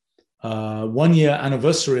the 1-year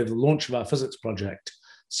anniversary of the launch of our physics project.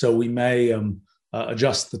 So we may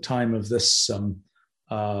adjust the time of this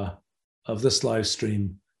live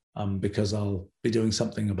stream because I'll be doing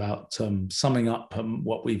something about summing up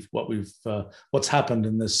what's happened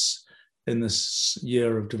in this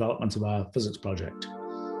year of development of our physics project.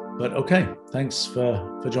 But okay, thanks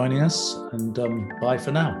for joining us, and bye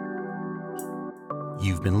for now.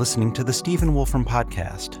 You've been listening to the Stephen Wolfram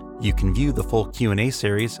Podcast. You can view the full Q&A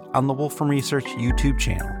series on the Wolfram Research YouTube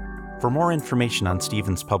channel. For more information on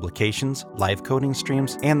Stephen's publications, live coding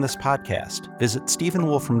streams, and this podcast, visit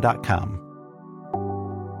stephenwolfram.com.